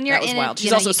 yeah. When you're that was in wild. it,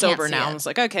 She's also sober now. I was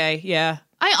like, okay, yeah.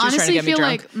 I honestly feel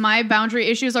like my boundary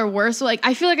issues are worse. Like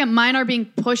I feel like mine are being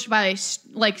pushed by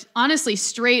like honestly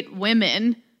straight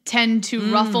women tend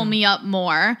to ruffle me up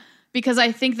more because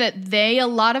I think that they a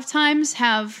lot of times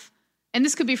have, and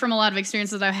this could be from a lot of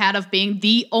experiences that I've had of being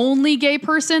the only gay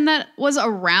person that was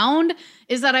around,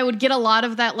 is that I would get a lot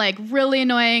of that like really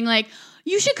annoying, like,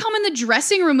 you should come in the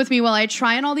dressing room with me while I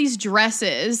try on all these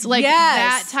dresses. Like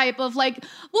that type of like,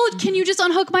 well, can you just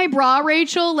unhook my bra,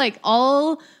 Rachel? Like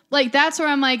all, like that's where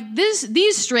I'm like,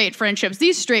 these straight friendships,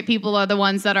 these straight people are the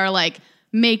ones that are like,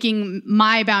 making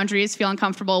my boundaries feel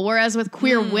uncomfortable. Whereas with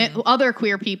other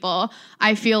queer people,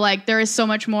 I feel like there is so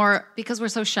much more. Because we're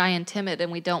so shy and timid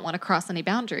and we don't want to cross any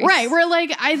boundaries. Right. We're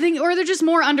like, I think, or they're just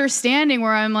more understanding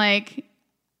where I'm like,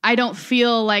 I don't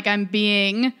feel like I'm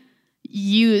being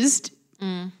used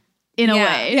in a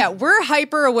way. Yeah. We're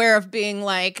hyper aware of being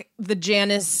like the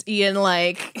Janice Ian,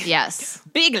 like,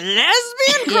 big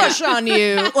lesbian crush on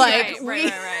you. Like,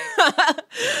 right.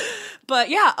 But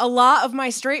yeah, a lot of my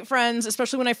straight friends,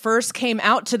 especially when I first came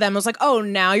out to them, I was like, oh,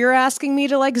 now you're asking me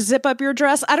to like zip up your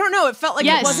dress? I don't know. It felt like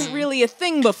it wasn't really a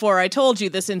thing before I told you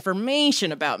this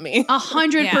information about me.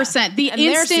 100%. The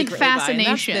instant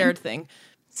fascination. That's their thing.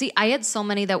 See, I had so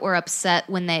many that were upset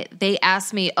when they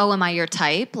asked me, oh, am I your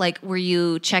type? Like, were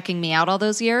you checking me out all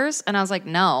those years? And I was like,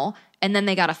 no. And then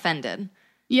they got offended.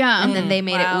 Yeah. And then they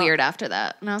made it weird after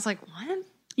that. And I was like, what?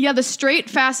 Yeah, the straight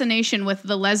fascination with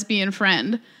the lesbian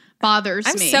friend bothers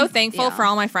me. I'm so thankful for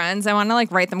all my friends. I want to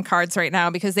like write them cards right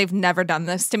now because they've never done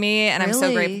this to me. And I'm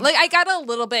so grateful. Like I got a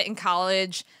little bit in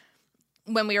college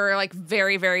when we were like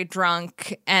very, very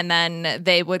drunk and then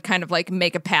they would kind of like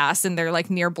make a pass in their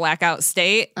like near blackout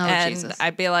state. Oh, and Jesus.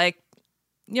 I'd be like,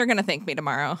 you're going to thank me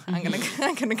tomorrow. I'm going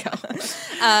to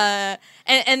go.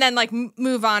 And then like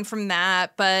move on from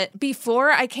that. But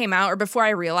before I came out or before I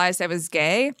realized I was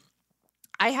gay,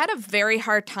 I had a very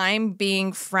hard time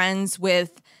being friends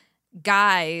with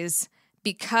guys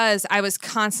because I was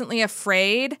constantly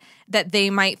afraid that they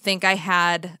might think I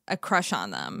had a crush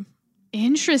on them.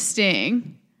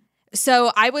 Interesting.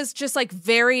 So I was just like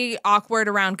very awkward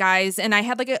around guys, and I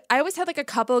always had like a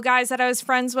couple of guys that I was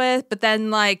friends with, but then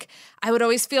like I would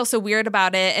always feel so weird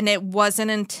about it, and it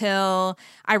wasn't until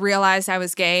I realized I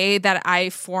was gay that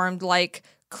I formed like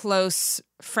close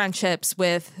friendships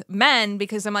with men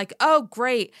because I'm like, oh,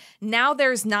 great. Now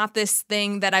there's not this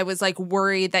thing that I was like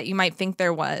worried that you might think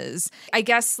there was. I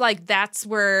guess like that's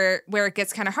where it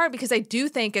gets kind of hard because I do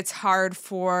think it's hard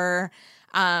for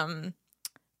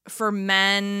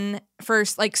men, for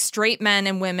like straight men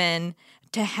and women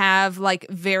to have like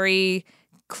very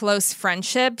close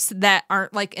friendships that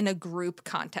aren't like in a group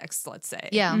context, let's say.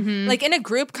 Yeah. Mm-hmm. Like in a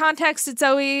group context, it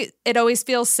always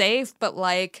feels safe, but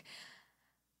like,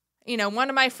 you know, one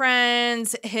of my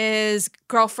friends, his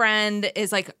girlfriend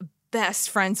is like best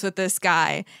friends with this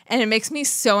guy. And it makes me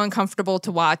so uncomfortable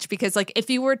to watch because like if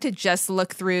you were to just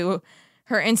look through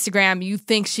her Instagram, you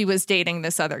think she was dating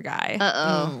this other guy.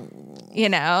 You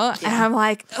know? Yeah. And I'm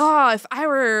like, oh, if I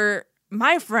were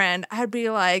my friend, I'd be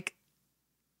like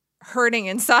hurting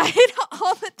inside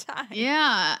all the time.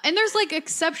 Yeah. And there's like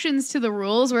exceptions to the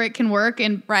rules where it can work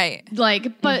and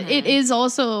like, but it is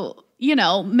also, you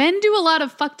know, men do a lot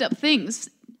of fucked up things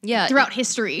throughout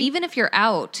history. Even if you're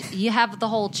out, you have the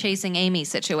whole chasing Amy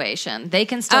situation. They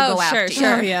can still go after you.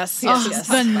 Oh, yes.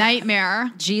 The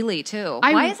nightmare. Geely, too.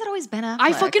 Why is it always Ben Affleck?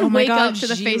 I fucking wake up to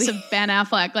the face of Ben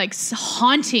Affleck, like,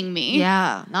 haunting me.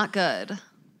 Yeah, not good.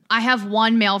 I have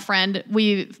one male friend.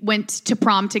 We went to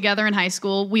prom together in high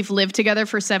school. We've lived together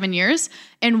for 7 years.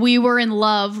 And we were in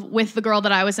love with the girl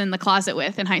that I was in the closet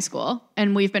with in high school.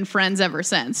 And we've been friends ever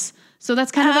since. So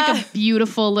that's kind of like a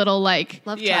beautiful little like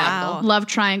love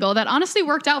triangle that honestly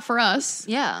worked out for us.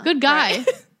 Yeah. Good guy.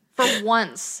 Right. For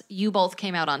once, you both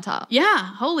came out on top. Yeah.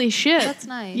 Holy shit. That's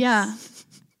nice. Yeah.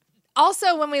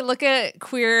 Also, when we look at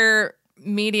queer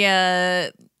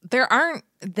media, there aren't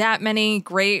that many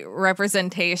great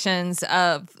representations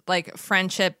of like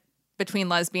friendship between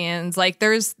lesbians. Like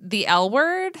there's the L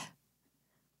Word.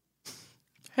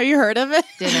 Have you heard of it?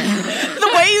 Didn't.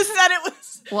 The way you said it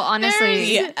was. Well,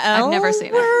 honestly, I've never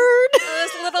seen it.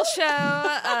 This little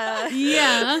show.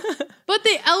 Yeah. But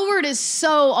the L Word is so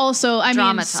also, I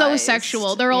mean, so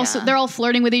sexual. They're all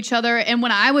flirting with each other. And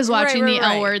when I was watching the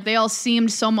L Word, they all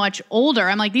seemed so much older.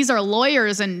 I'm like, these are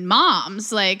lawyers and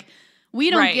moms. Like, we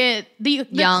don't get the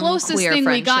closest thing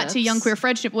we got to young queer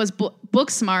friendship was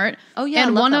Booksmart. Oh yeah,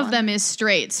 and one of them is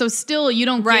straight. So still, you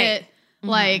don't get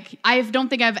like I don't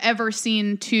think I've ever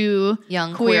seen two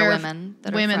young queer women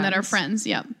that are friends.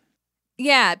 Yep.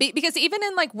 Yeah, because even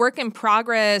in like Work in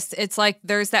Progress, it's like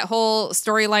there's that whole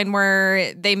storyline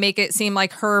where they make it seem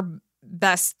like her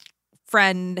best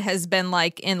friend has been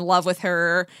like in love with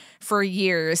her for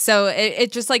years. So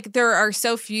it just like there are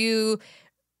so few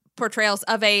portrayals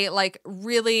of a like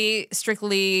really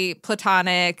strictly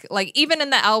platonic, like even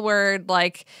in the L Word,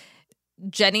 like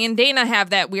Jenny and Dana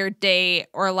have that weird date,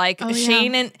 or like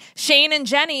Shane and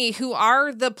Jenny, who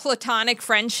are the platonic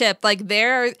friendship. Like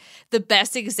they're the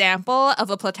best example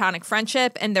of a platonic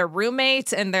friendship, and they're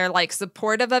roommates and they're like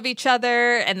supportive of each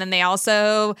other. And then they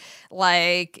also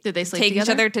like take each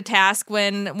other to task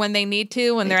when they need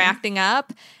to, when they're acting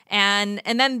up. And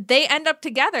then they end up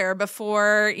together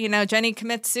before, you know, Jenny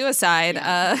commits suicide.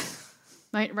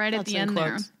 Right at the end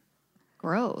there.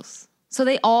 Gross. So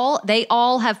they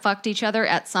all have fucked each other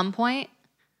at some point?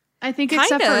 I think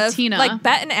except for Tina. Like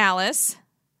Bet and Alice.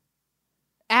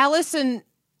 Alice and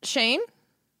Shane?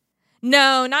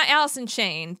 No, not Alice and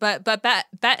Shane, but Bet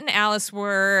and Alice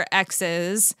were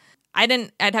exes.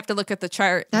 I'd have to look at the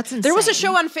chart. That's insane. There was a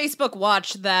show on Facebook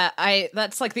Watch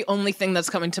that's like the only thing that's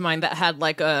coming to mind that had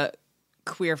like a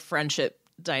queer friendship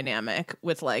dynamic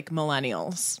with like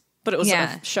millennials. But it was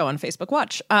a show on Facebook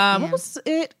Watch. What was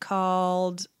it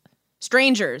called?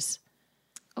 Strangers.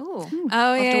 Oh,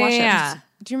 yeah.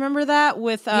 Do you remember that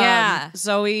with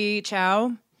Zoe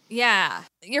Chow? Yeah.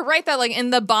 You're right that like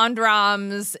in the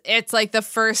Bond-roms, it's like the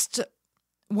first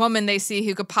woman they see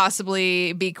who could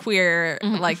possibly be queer.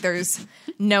 Like there's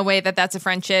no way that that's a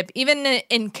friendship. Even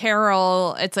in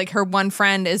Carol, it's like her one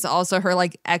friend is also her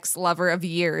like ex-lover of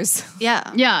years.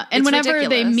 Yeah. Yeah. And whenever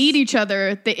they meet each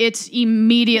other, it's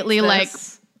immediately like...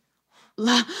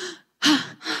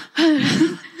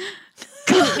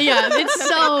 Yeah,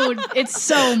 it's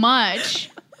so much.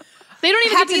 They don't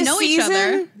even get to know each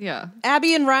other. Yeah,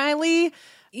 Abby and Riley.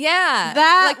 Yeah,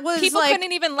 that like, was people like,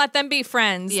 couldn't even let them be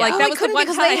friends. Yeah. Like that was the one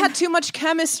because time they had too much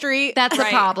chemistry. That's the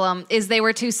problem. Is they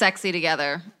were too sexy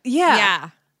together. Yeah.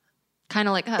 Kind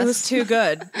of like us. It was too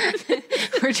good.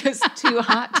 We're just too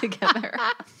hot together.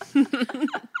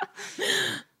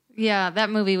 Yeah, that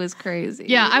movie was crazy.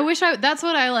 Yeah, that's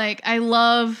what I like. I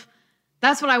love.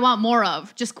 That's what I want more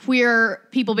of. Just queer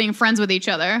people being friends with each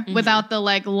other without the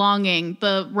like longing,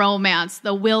 the romance,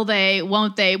 the will they,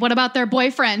 won't they? What about their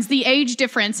boyfriends? The age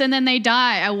difference, and then they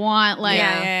die. I want like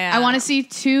I want to see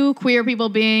two queer people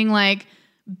being like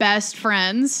best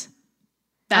friends.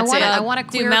 That's I it. want a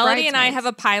queer Melody and I bridesmaids. have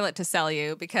a pilot to sell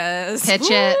you because Pitch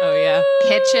it. Oh yeah.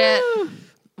 Pitch it.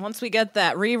 Once we get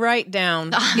that rewrite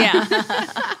down. Yeah.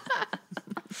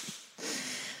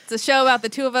 It's a show about the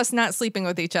two of us not sleeping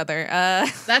with each other.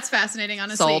 That's fascinating,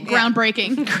 honestly. Sold.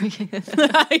 Groundbreaking.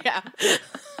 Yeah.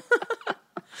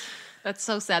 That's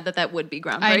so sad that would be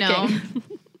groundbreaking. I know.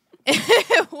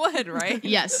 It would, right?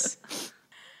 Yes.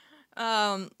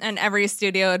 And every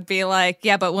studio would be like,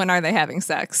 yeah, but when are they having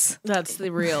sex? That's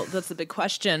the big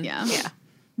question. Yeah.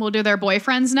 Well, do their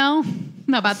boyfriends know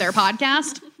about their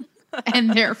podcast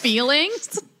and their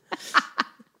feelings?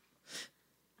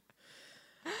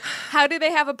 How do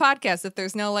they have a podcast if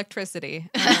there's no electricity?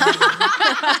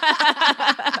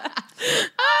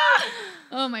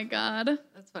 Oh my God.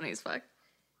 That's funny as fuck.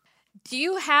 Do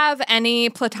you have any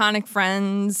platonic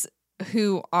friends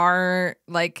who are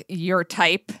like your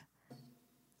type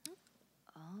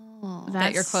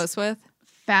that you're close with?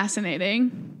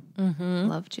 Fascinating.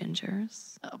 Love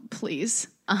gingers. Oh, please.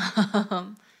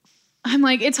 I'm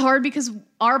like, it's hard because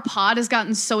our pod has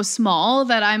gotten so small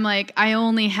that I'm like, I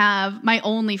only have, my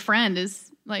only friend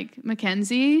is like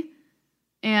Mackenzie.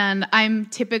 And I'm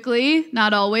typically,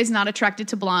 not always, not attracted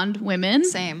to blonde women.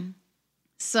 Same.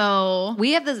 So.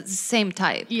 We have the same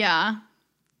type. Yeah.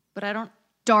 But I don't.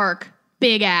 Dark.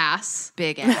 Big ass.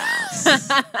 Big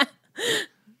ass.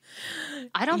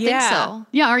 I don't think so.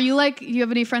 Yeah. Are you like, you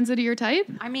have any friends that are your type?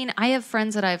 I mean, I have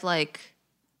friends that I've like,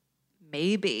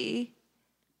 maybe.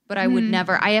 But I would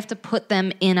never, I have to put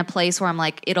them in a place where I'm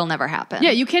like, it'll never happen.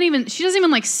 Yeah, you can't even, she doesn't even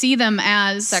like see them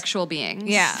as sexual beings.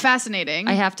 Yeah. Fascinating.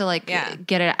 I have to like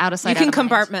get it out of sight. You can out of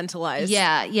mind. compartmentalize.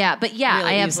 Yeah. But yeah, really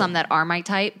I have easily. some that are my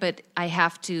type, but I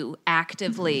have to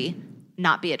actively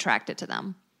not be attracted to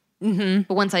them. Mm-hmm.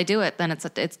 But once I do it, then it's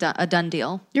a done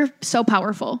deal. You're so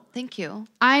powerful. Thank you.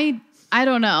 I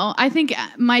don't know. I think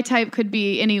my type could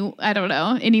be anyone,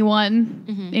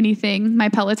 anything, my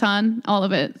Peloton, all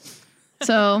of it.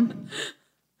 So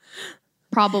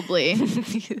probably.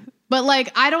 But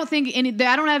like, I don't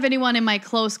have anyone in my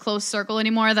close circle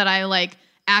anymore that I like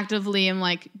actively am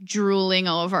like drooling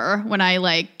over when I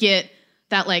like get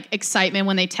that like excitement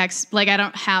when they text. Like, I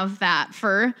don't have that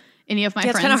for any of my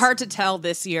friends. It's kind of hard to tell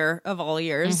this year of all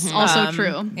years. Mm-hmm. Also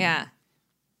true. Yeah.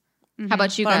 How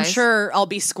about you But guys? I'm sure I'll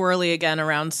be squirrely again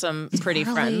around some pretty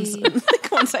friends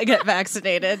once I get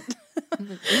vaccinated.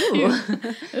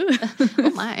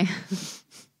 Oh my.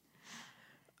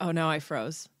 Oh no, I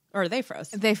froze. Or they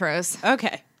froze. They froze.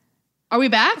 Okay. Are we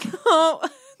back? Oh,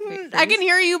 I can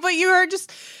hear you, but you are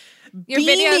just Your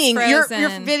beaming. video's frozen. Your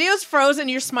video's frozen.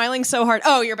 You're smiling so hard.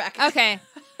 Oh, you're back. Okay.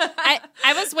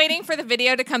 I was waiting for the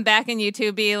video to come back and you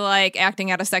two be like acting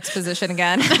out of sex position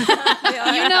again. You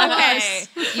know us.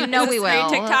 You know we will.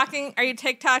 Are you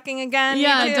TikToking again?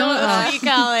 Yeah, you two?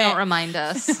 Don't remind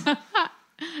us. Do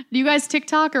you guys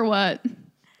TikTok or what?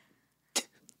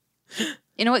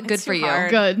 You know what? Good for you. hard.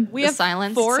 Good. We The have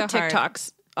silence. 4 So hard.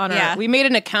 TikToks on Yeah. our. We made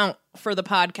an account for the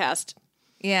podcast.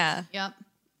 Yeah. Yep.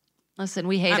 Listen,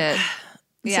 we hate it.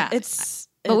 Yeah.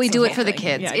 But we do it for the amazing.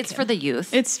 kids. Yeah, It's for the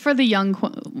youth. It's for the young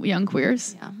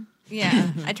queers. Yeah.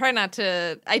 Yeah. I try not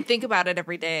to. I think about it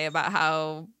every day about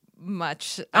how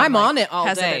much I'm like, on it all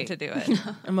hesitant day. to do it.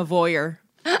 I'm a voyeur.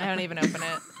 I don't even open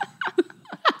it.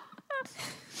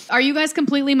 Are you guys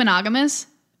completely monogamous?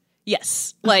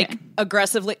 Yes, like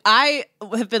aggressively. I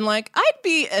have been like, I'd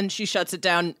be, and she shuts it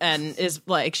down and is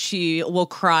like, she will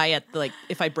cry at like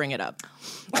if I bring it up.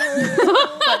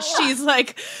 But she's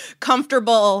like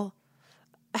comfortable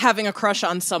having a crush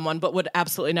on someone, but would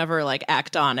absolutely never like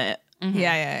act on it.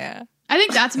 Yeah. I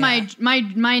think that's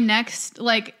my next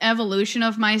like evolution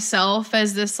of myself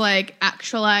as this like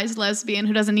actualized lesbian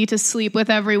who doesn't need to sleep with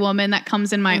every woman that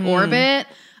comes in my orbit.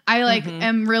 I like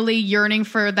am really yearning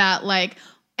for that like,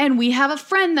 and we have a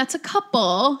friend that's a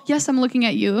couple. Yes, I'm looking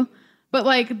at you. But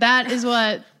like that is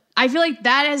what I feel like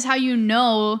that is how you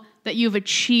know that you've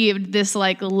achieved this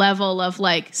like level of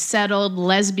like settled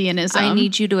lesbianism. I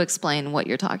need you to explain what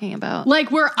you're talking about. Like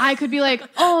where I could be like,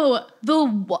 oh,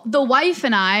 the wife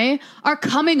and I are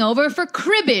coming over for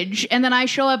cribbage. And then I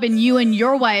show up and you and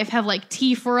your wife have like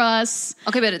tea for us.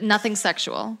 Okay, but nothing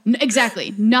sexual.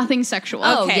 Exactly. Nothing sexual.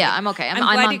 Oh, yeah, I'm okay. I'm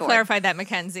glad on you board. clarified that,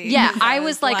 Mackenzie. Yeah, I because,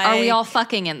 was like, are we all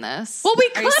fucking in this? Well,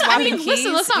 we Are you could. I mean, swapping listen,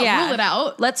 keys? let's not Yeah. rule it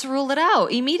out. Let's rule it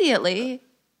out immediately.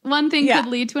 One thing could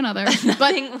lead to another.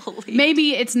 But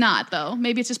maybe it's not, though.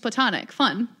 Maybe it's just platonic.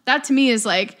 Fun. That to me is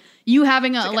like, you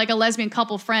having a lesbian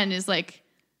couple friend is like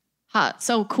hot.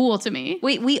 So cool to me.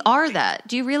 Wait, we are that.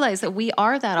 Do you realize that we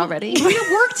are that already? We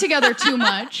don't work together too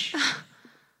much.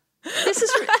 This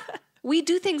is... We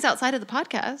do things outside of the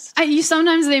podcast.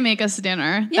 Sometimes they make us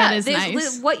dinner. Yeah, that is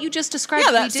nice. what you just described.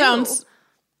 Yeah, that we do. sounds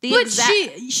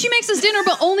She makes us dinner,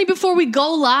 but only before we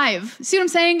go live. See what I'm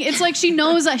saying? It's like she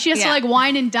knows that she has to like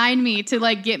wine and dine me to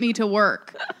like get me to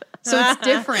work. So it's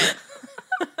different.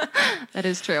 That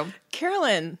is true.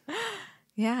 Carolyn.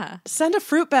 Yeah. Send a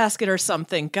fruit basket or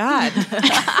something. God.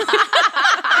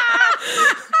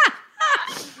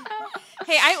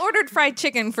 Hey, I ordered fried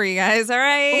chicken for you guys, all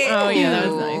right? Oh, yeah,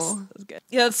 that was nice. That was good.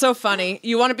 Yeah, that's so funny.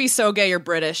 You want to be so gay, you're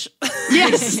British.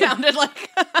 Yes. It sounded like.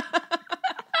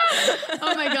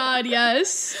 Oh, my God,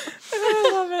 yes.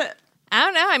 I love it. I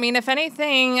don't know. I mean, if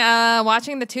anything,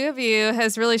 watching the two of you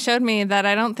has really showed me that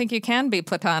I don't think you can be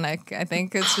platonic. I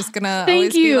think it's just going to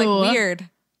always be like weird.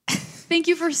 Thank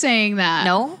you for saying that.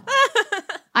 No?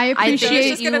 I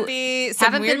appreciate it's going to be some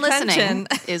haven't weird been listening tension.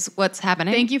 is what's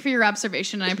happening. Thank you for your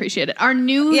observation. I appreciate it. Our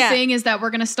new thing is that we're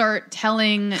going to start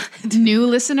telling new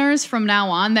listeners from now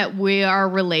on that we are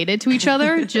related to each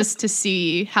other just to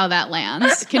see how that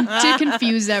lands, to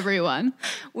confuse everyone.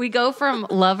 We go from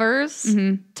lovers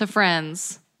to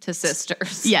friends to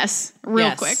sisters. Yes,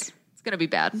 real quick. It's going to be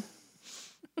bad.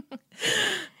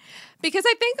 Because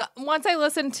I think once I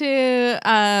listened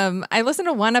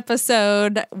to one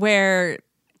episode where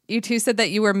you two said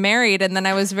that you were married, and then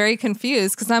I was very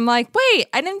confused because I'm like, wait,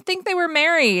 I didn't think they were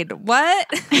married. What?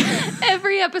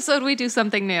 Every episode we do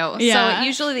something new. Yeah. So it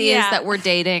usually is that we're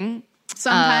dating.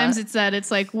 Sometimes it's that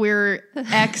it's like we're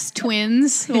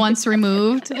ex-twins once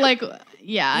removed. Like,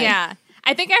 Yeah.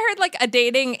 I think I heard like a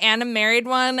dating and a married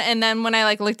one, and then when I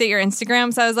like looked at your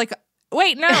Instagrams, I was like,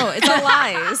 wait, no, it's all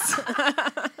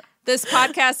lies. This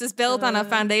podcast is built on a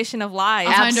foundation of lies.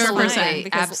 100%.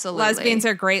 Because Absolutely. lesbians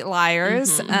are great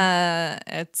liars.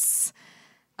 It's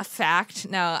a fact.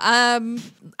 No.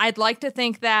 I'd like to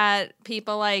think that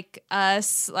people like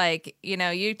us, like, you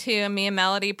know, you two and me and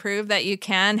Melody prove that you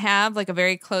can have like a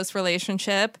very close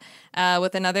relationship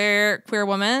with another queer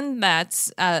woman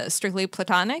that's strictly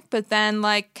platonic. But then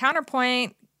like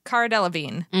counterpoint, Cara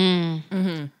Delevingne.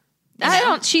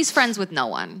 She's friends with no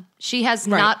one. She has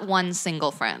not one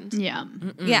single friend. Yeah.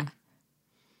 Yeah.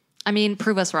 I mean,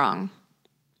 prove us wrong.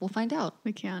 We'll find out.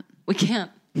 We can't.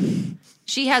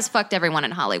 She has fucked everyone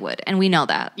in Hollywood, and we know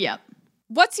that. Yeah.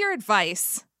 What's your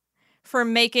advice for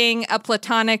making a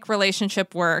platonic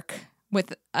relationship work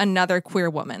with another queer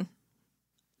woman?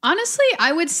 Honestly,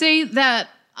 I would say that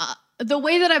the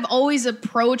way that I've always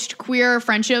approached queer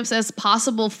friendships as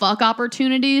possible fuck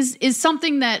opportunities is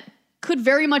something that could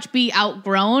very much be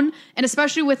outgrown. And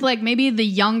especially with like maybe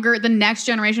the next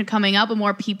generation coming up and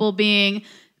more people being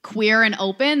queer and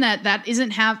open, that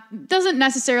doesn't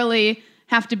necessarily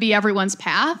have to be everyone's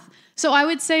path. So I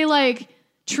would say like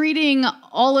treating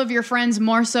all of your friends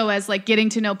more so as like getting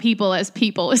to know people as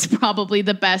people is probably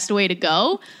the best way to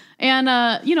go. And,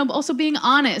 also being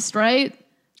honest, right?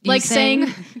 Like saying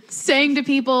to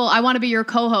people, I want to be your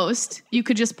co-host. You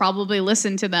could just probably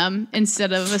listen to them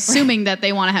instead of assuming that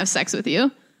they want to have sex with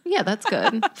you. Yeah, that's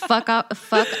good. Fuck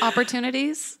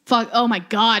opportunities. Fuck. Oh my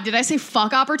God. Did I say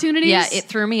fuck opportunities? Yeah, it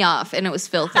threw me off and it was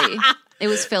filthy. It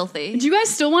was filthy. Do you guys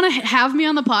still want to have me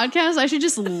on the podcast? I should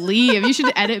just leave. You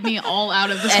should edit me all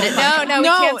out of this. No, we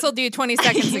canceled you 20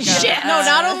 seconds ago. Shit. No,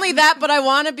 not only that, but I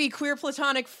want to be queer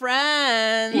platonic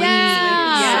friends.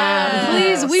 Yeah.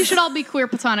 Please, we should all be queer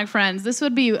platonic friends. This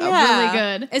would be really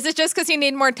good. Is it just because you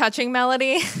need more touching,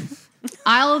 Melody?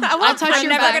 I'll touch I'm your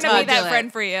never back. going to be that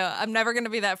friend for you. I'm never going to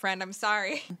be that friend. I'm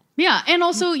sorry. Yeah, and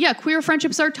also, queer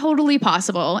friendships are totally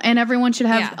possible, and everyone should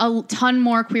have a ton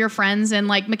more queer friends. And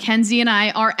like Mackenzie and I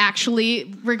are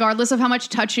actually, regardless of how much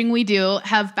touching we do,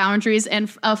 have boundaries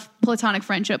and a platonic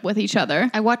friendship with each other.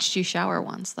 I watched you shower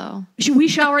once, though. We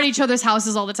shower at each other's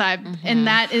houses all the time, and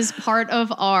that is part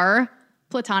of our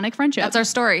platonic friendship. That's our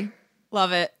story.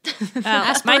 Love it.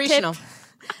 Aspirational.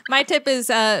 My tip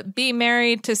is be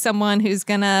married to someone who's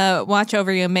going to watch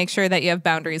over you and make sure that you have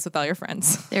boundaries with all your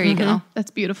friends. There you go. That's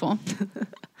beautiful.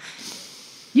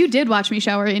 You did watch me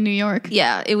shower in New York.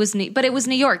 Yeah, it was but it was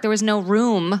New York. There was no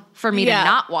room for me to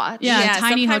not watch. Yeah,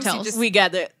 tiny sometimes hotels. We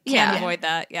get it. Can't avoid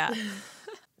that. Yeah.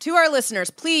 To our listeners,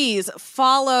 please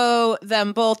follow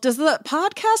them both. Does the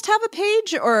podcast have a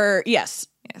page or yes?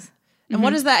 Yes. And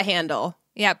what is that handle?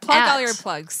 Yeah, plug all your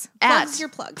plugs. Plugs your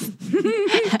plugs.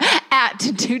 At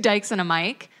Two Dykes and a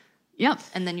Mic. Yep.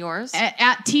 And then yours?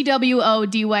 At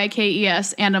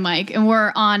TWODYKES and a mic. And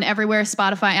we're on everywhere,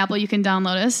 Spotify, Apple, you can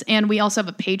download us. And we also have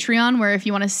a Patreon where if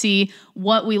you want to see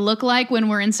what we look like when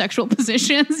we're in sexual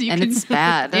positions, you can. It's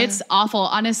bad. It's awful.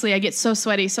 Honestly, I get so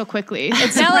sweaty so quickly.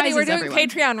 It Melody, we're doing everyone.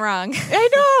 Patreon wrong. I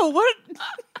know. What?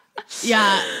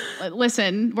 Yeah.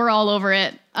 Listen, we're all over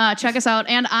it. Check us out.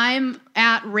 And I'm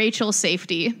at Rachel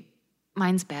Safety.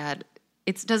 Mine's bad.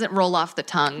 It doesn't roll off the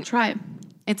tongue. Try.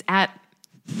 It's at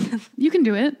You can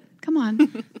do it. Come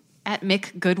on. At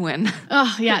Mick Goodwin.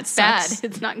 Oh, yeah, it's bad.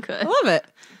 It's not good. I love it.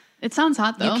 It sounds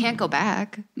hot, though. You can't go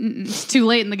back. It's too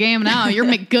late in the game now. You're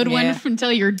McGoodwin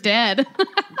until you're dead.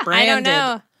 I don't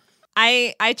know.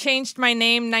 I changed my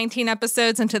name 19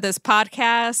 episodes into this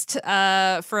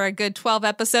podcast for a good 12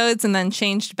 episodes and then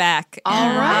changed back. All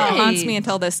right. It haunts me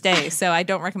until this day, so I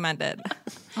don't recommend it.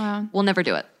 We'll never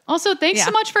do it. Also, thanks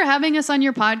so much for having us on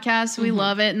your podcast. We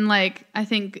love it. And like, I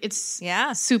think it's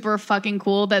super fucking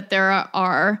cool that there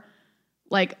are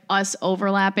like us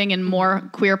overlapping and more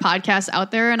queer podcasts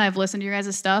out there. And I've listened to your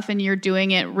guys' stuff and you're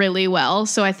doing it really well.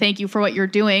 So I thank you for what you're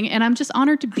doing. And I'm just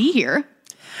honored to be here.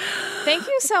 Thank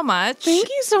you so much. Thank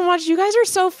you so much. You guys are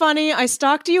so funny. I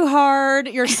stalked you hard.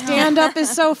 Your stand-up is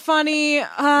so funny.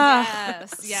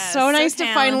 Yes. So nice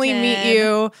to finally meet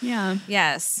you. Yeah.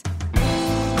 Yes.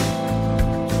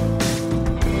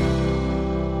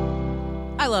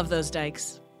 I love those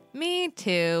dykes. Me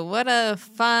too. What a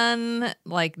fun,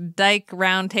 dyke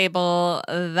roundtable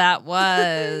that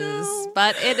was.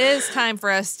 But it is time for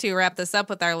us to wrap this up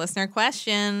with our listener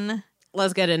question.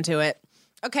 Let's get into it.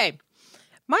 Okay.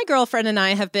 My girlfriend and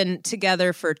I have been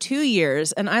together for 2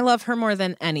 years, and I love her more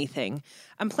than anything.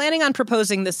 I'm planning on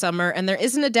proposing this summer, and there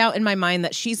isn't a doubt in my mind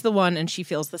that she's the one and she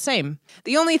feels the same.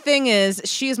 The only thing is,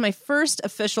 she is my first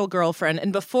official girlfriend,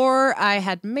 and before I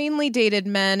had mainly dated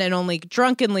men and only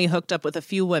drunkenly hooked up with a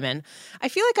few women. I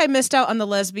feel like I missed out on the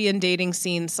lesbian dating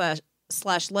scene slash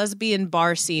lesbian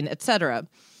bar scene, etc.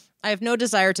 I have no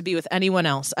desire to be with anyone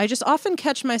else. I just often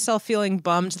catch myself feeling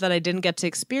bummed that I didn't get to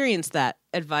experience that.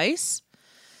 Advice?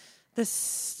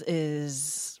 This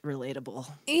is relatable.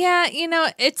 Yeah,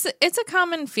 it's a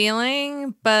common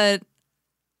feeling, but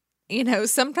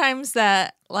sometimes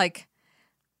that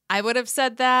I would have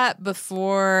said that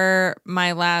before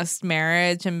my last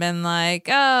marriage and been like,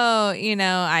 oh,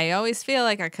 I always feel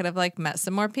like I could have met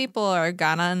some more people or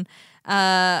gone on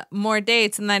more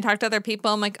dates. And then I talked to other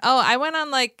people. I'm like, oh, I went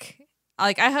on I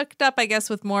hooked up, I guess,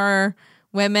 with more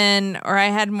women, or I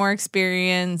had more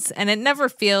experience, and it never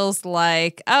feels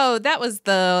like, oh, that was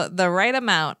the right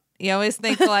amount. You always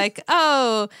think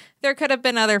oh, there could have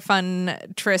been other fun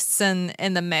trysts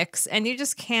in the mix, and you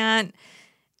just can't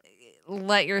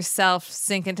let yourself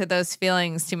sink into those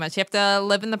feelings too much. You have to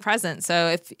live in the present.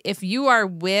 So if you are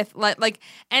with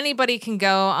anybody can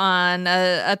go on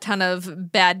a ton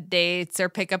of bad dates or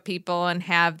pick up people and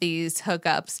have these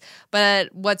hookups,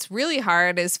 but what's really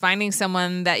hard is finding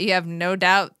someone that you have no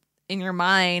doubt in your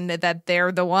mind that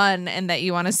they're the one and that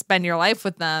you want to spend your life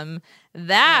with them.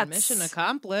 That's mission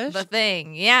accomplished. The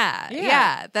thing.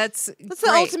 Yeah. That's the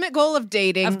ultimate goal of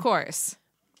dating. Of course.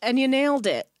 And you nailed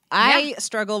it. I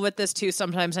struggle with this too.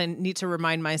 Sometimes I need to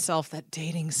remind myself that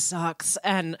dating sucks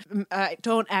and I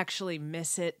don't actually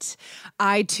miss it.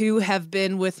 I too have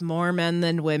been with more men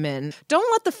than women. Don't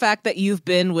let the fact that you've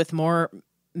been with more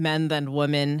men than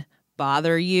women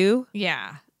bother you.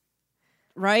 Yeah.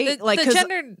 Right? The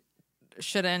gender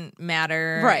shouldn't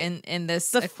matter in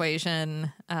this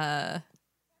equation.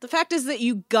 The fact is that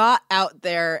you got out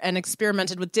there and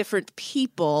experimented with different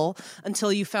people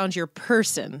until you found your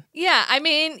person. Yeah, I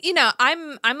mean,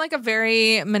 I'm a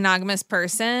very monogamous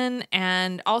person,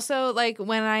 and also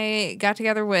when I got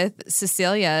together with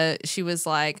Cecilia, she was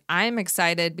like, "I'm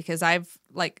excited because I've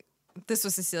this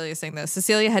was Cecilia saying this.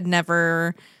 Cecilia had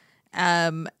never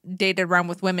dated around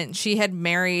with women. She had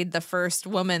married the first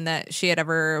woman that she had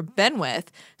ever been with.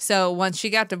 So once she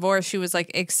got divorced, she was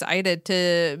excited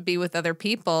to be with other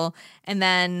people. And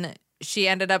then she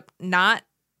ended up not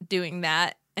doing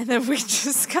that. And then we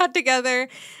just got together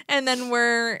and then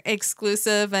we're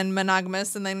exclusive and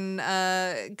monogamous and then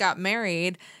got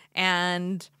married.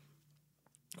 And,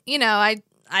 I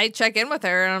check in with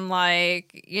her and I'm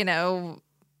like,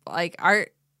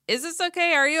 is this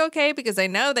okay? Are you okay? Because I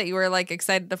know that you were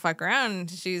excited to fuck around.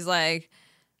 And she's like,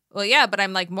 well, yeah, but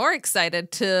I'm more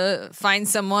excited to find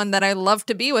someone that I love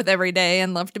to be with every day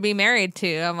and love to be married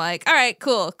to. I'm like, all right,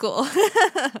 cool.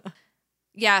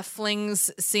 Yeah, flings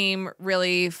seem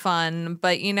really fun.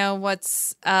 But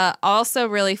what's also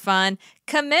really fun?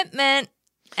 Commitment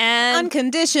and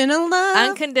unconditional love.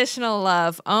 Unconditional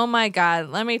love. Oh my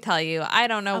God. Let me tell you, I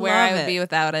don't know where I would be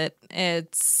without it.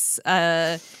 It's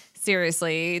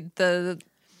seriously,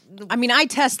 I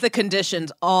test the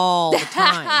conditions all the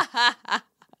time.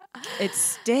 It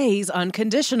stays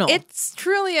unconditional. It's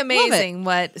truly amazing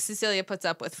what Cecilia puts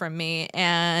up with from me,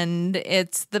 and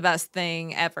it's the best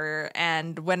thing ever.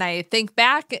 And when I think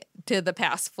back to the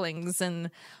past flings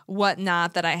and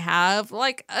whatnot that I have,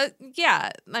 those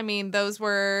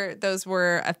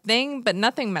were a thing, but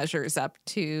nothing measures up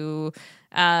to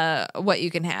what you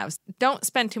can have. Don't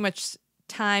spend too much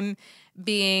time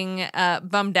being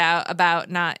bummed out about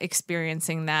not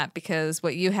experiencing that, because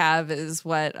what you have is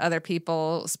what other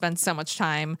people spend so much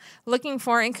time looking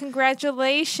for. And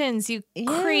congratulations, you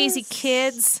crazy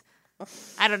kids.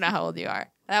 I don't know how old you are.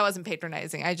 That wasn't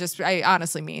patronizing. I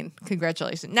honestly mean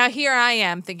congratulations. Now here I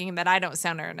am thinking that I don't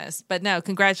sound earnest, but no,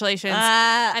 congratulations.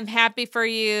 I'm happy for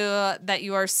you that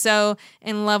you are so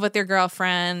in love with your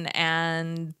girlfriend,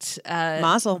 and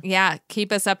Mazel. Yeah,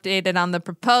 keep us updated on the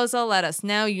proposal. Let us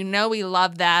know. You know we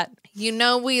love that. You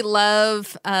know we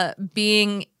love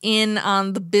being in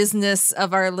on the business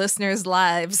of our listeners'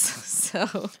 lives.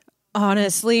 So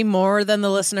honestly, more than the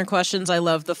listener questions, I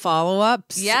love the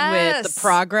follow-ups with the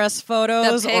progress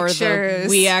photos the or pictures. the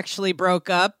we actually broke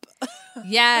up.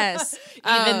 Yes.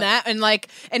 Even that,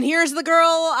 and here's the girl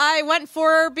I went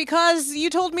for because you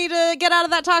told me to get out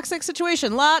of that toxic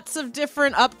situation. Lots of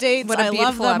different updates. What a I love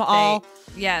beautiful them update. all.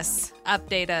 Yes,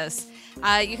 update us.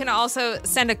 You can also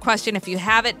send a question if you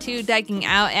have it to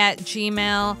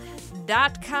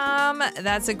dikingout@gmail.com.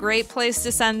 That's a great place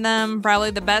to send them. Probably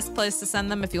the best place to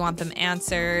send them if you want them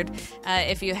answered.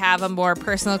 If you have a more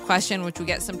personal question, which we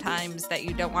get sometimes that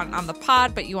you don't want on the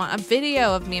pod, but you want a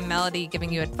video of me and Melody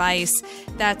giving you advice,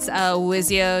 that's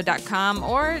Wizio.com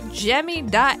or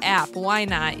Jemmy.app. Why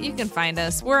not? You can find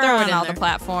us. We're on all the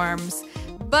platforms.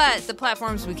 But the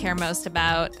platforms we care most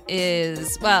about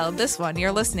is, well, this one.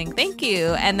 You're listening. Thank you.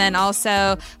 And then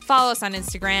also follow us on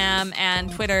Instagram and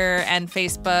Twitter and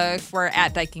Facebook. We're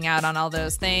at Diking Out on all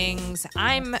those things.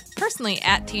 I'm personally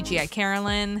at TGI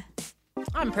Carolyn.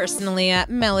 I'm personally at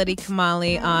Melody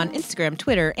Kamali on Instagram,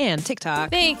 Twitter, and TikTok.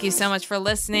 Thank you so much for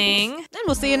listening. And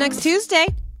we'll see you next Tuesday.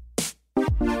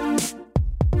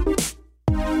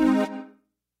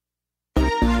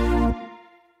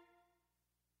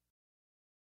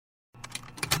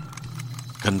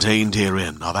 Contained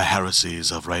herein are the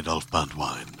heresies of Radolf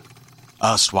Burntwine,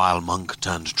 erstwhile monk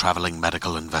turned traveling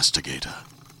medical investigator.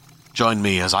 Join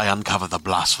me as I uncover the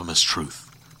blasphemous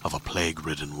truth of a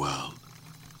plague-ridden world,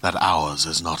 that ours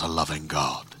is not a loving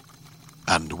God,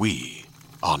 and we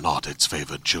are not its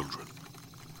favored children.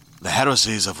 The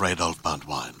heresies of Radolf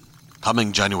Burntwine,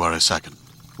 coming January 2nd,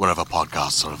 wherever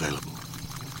podcasts are available.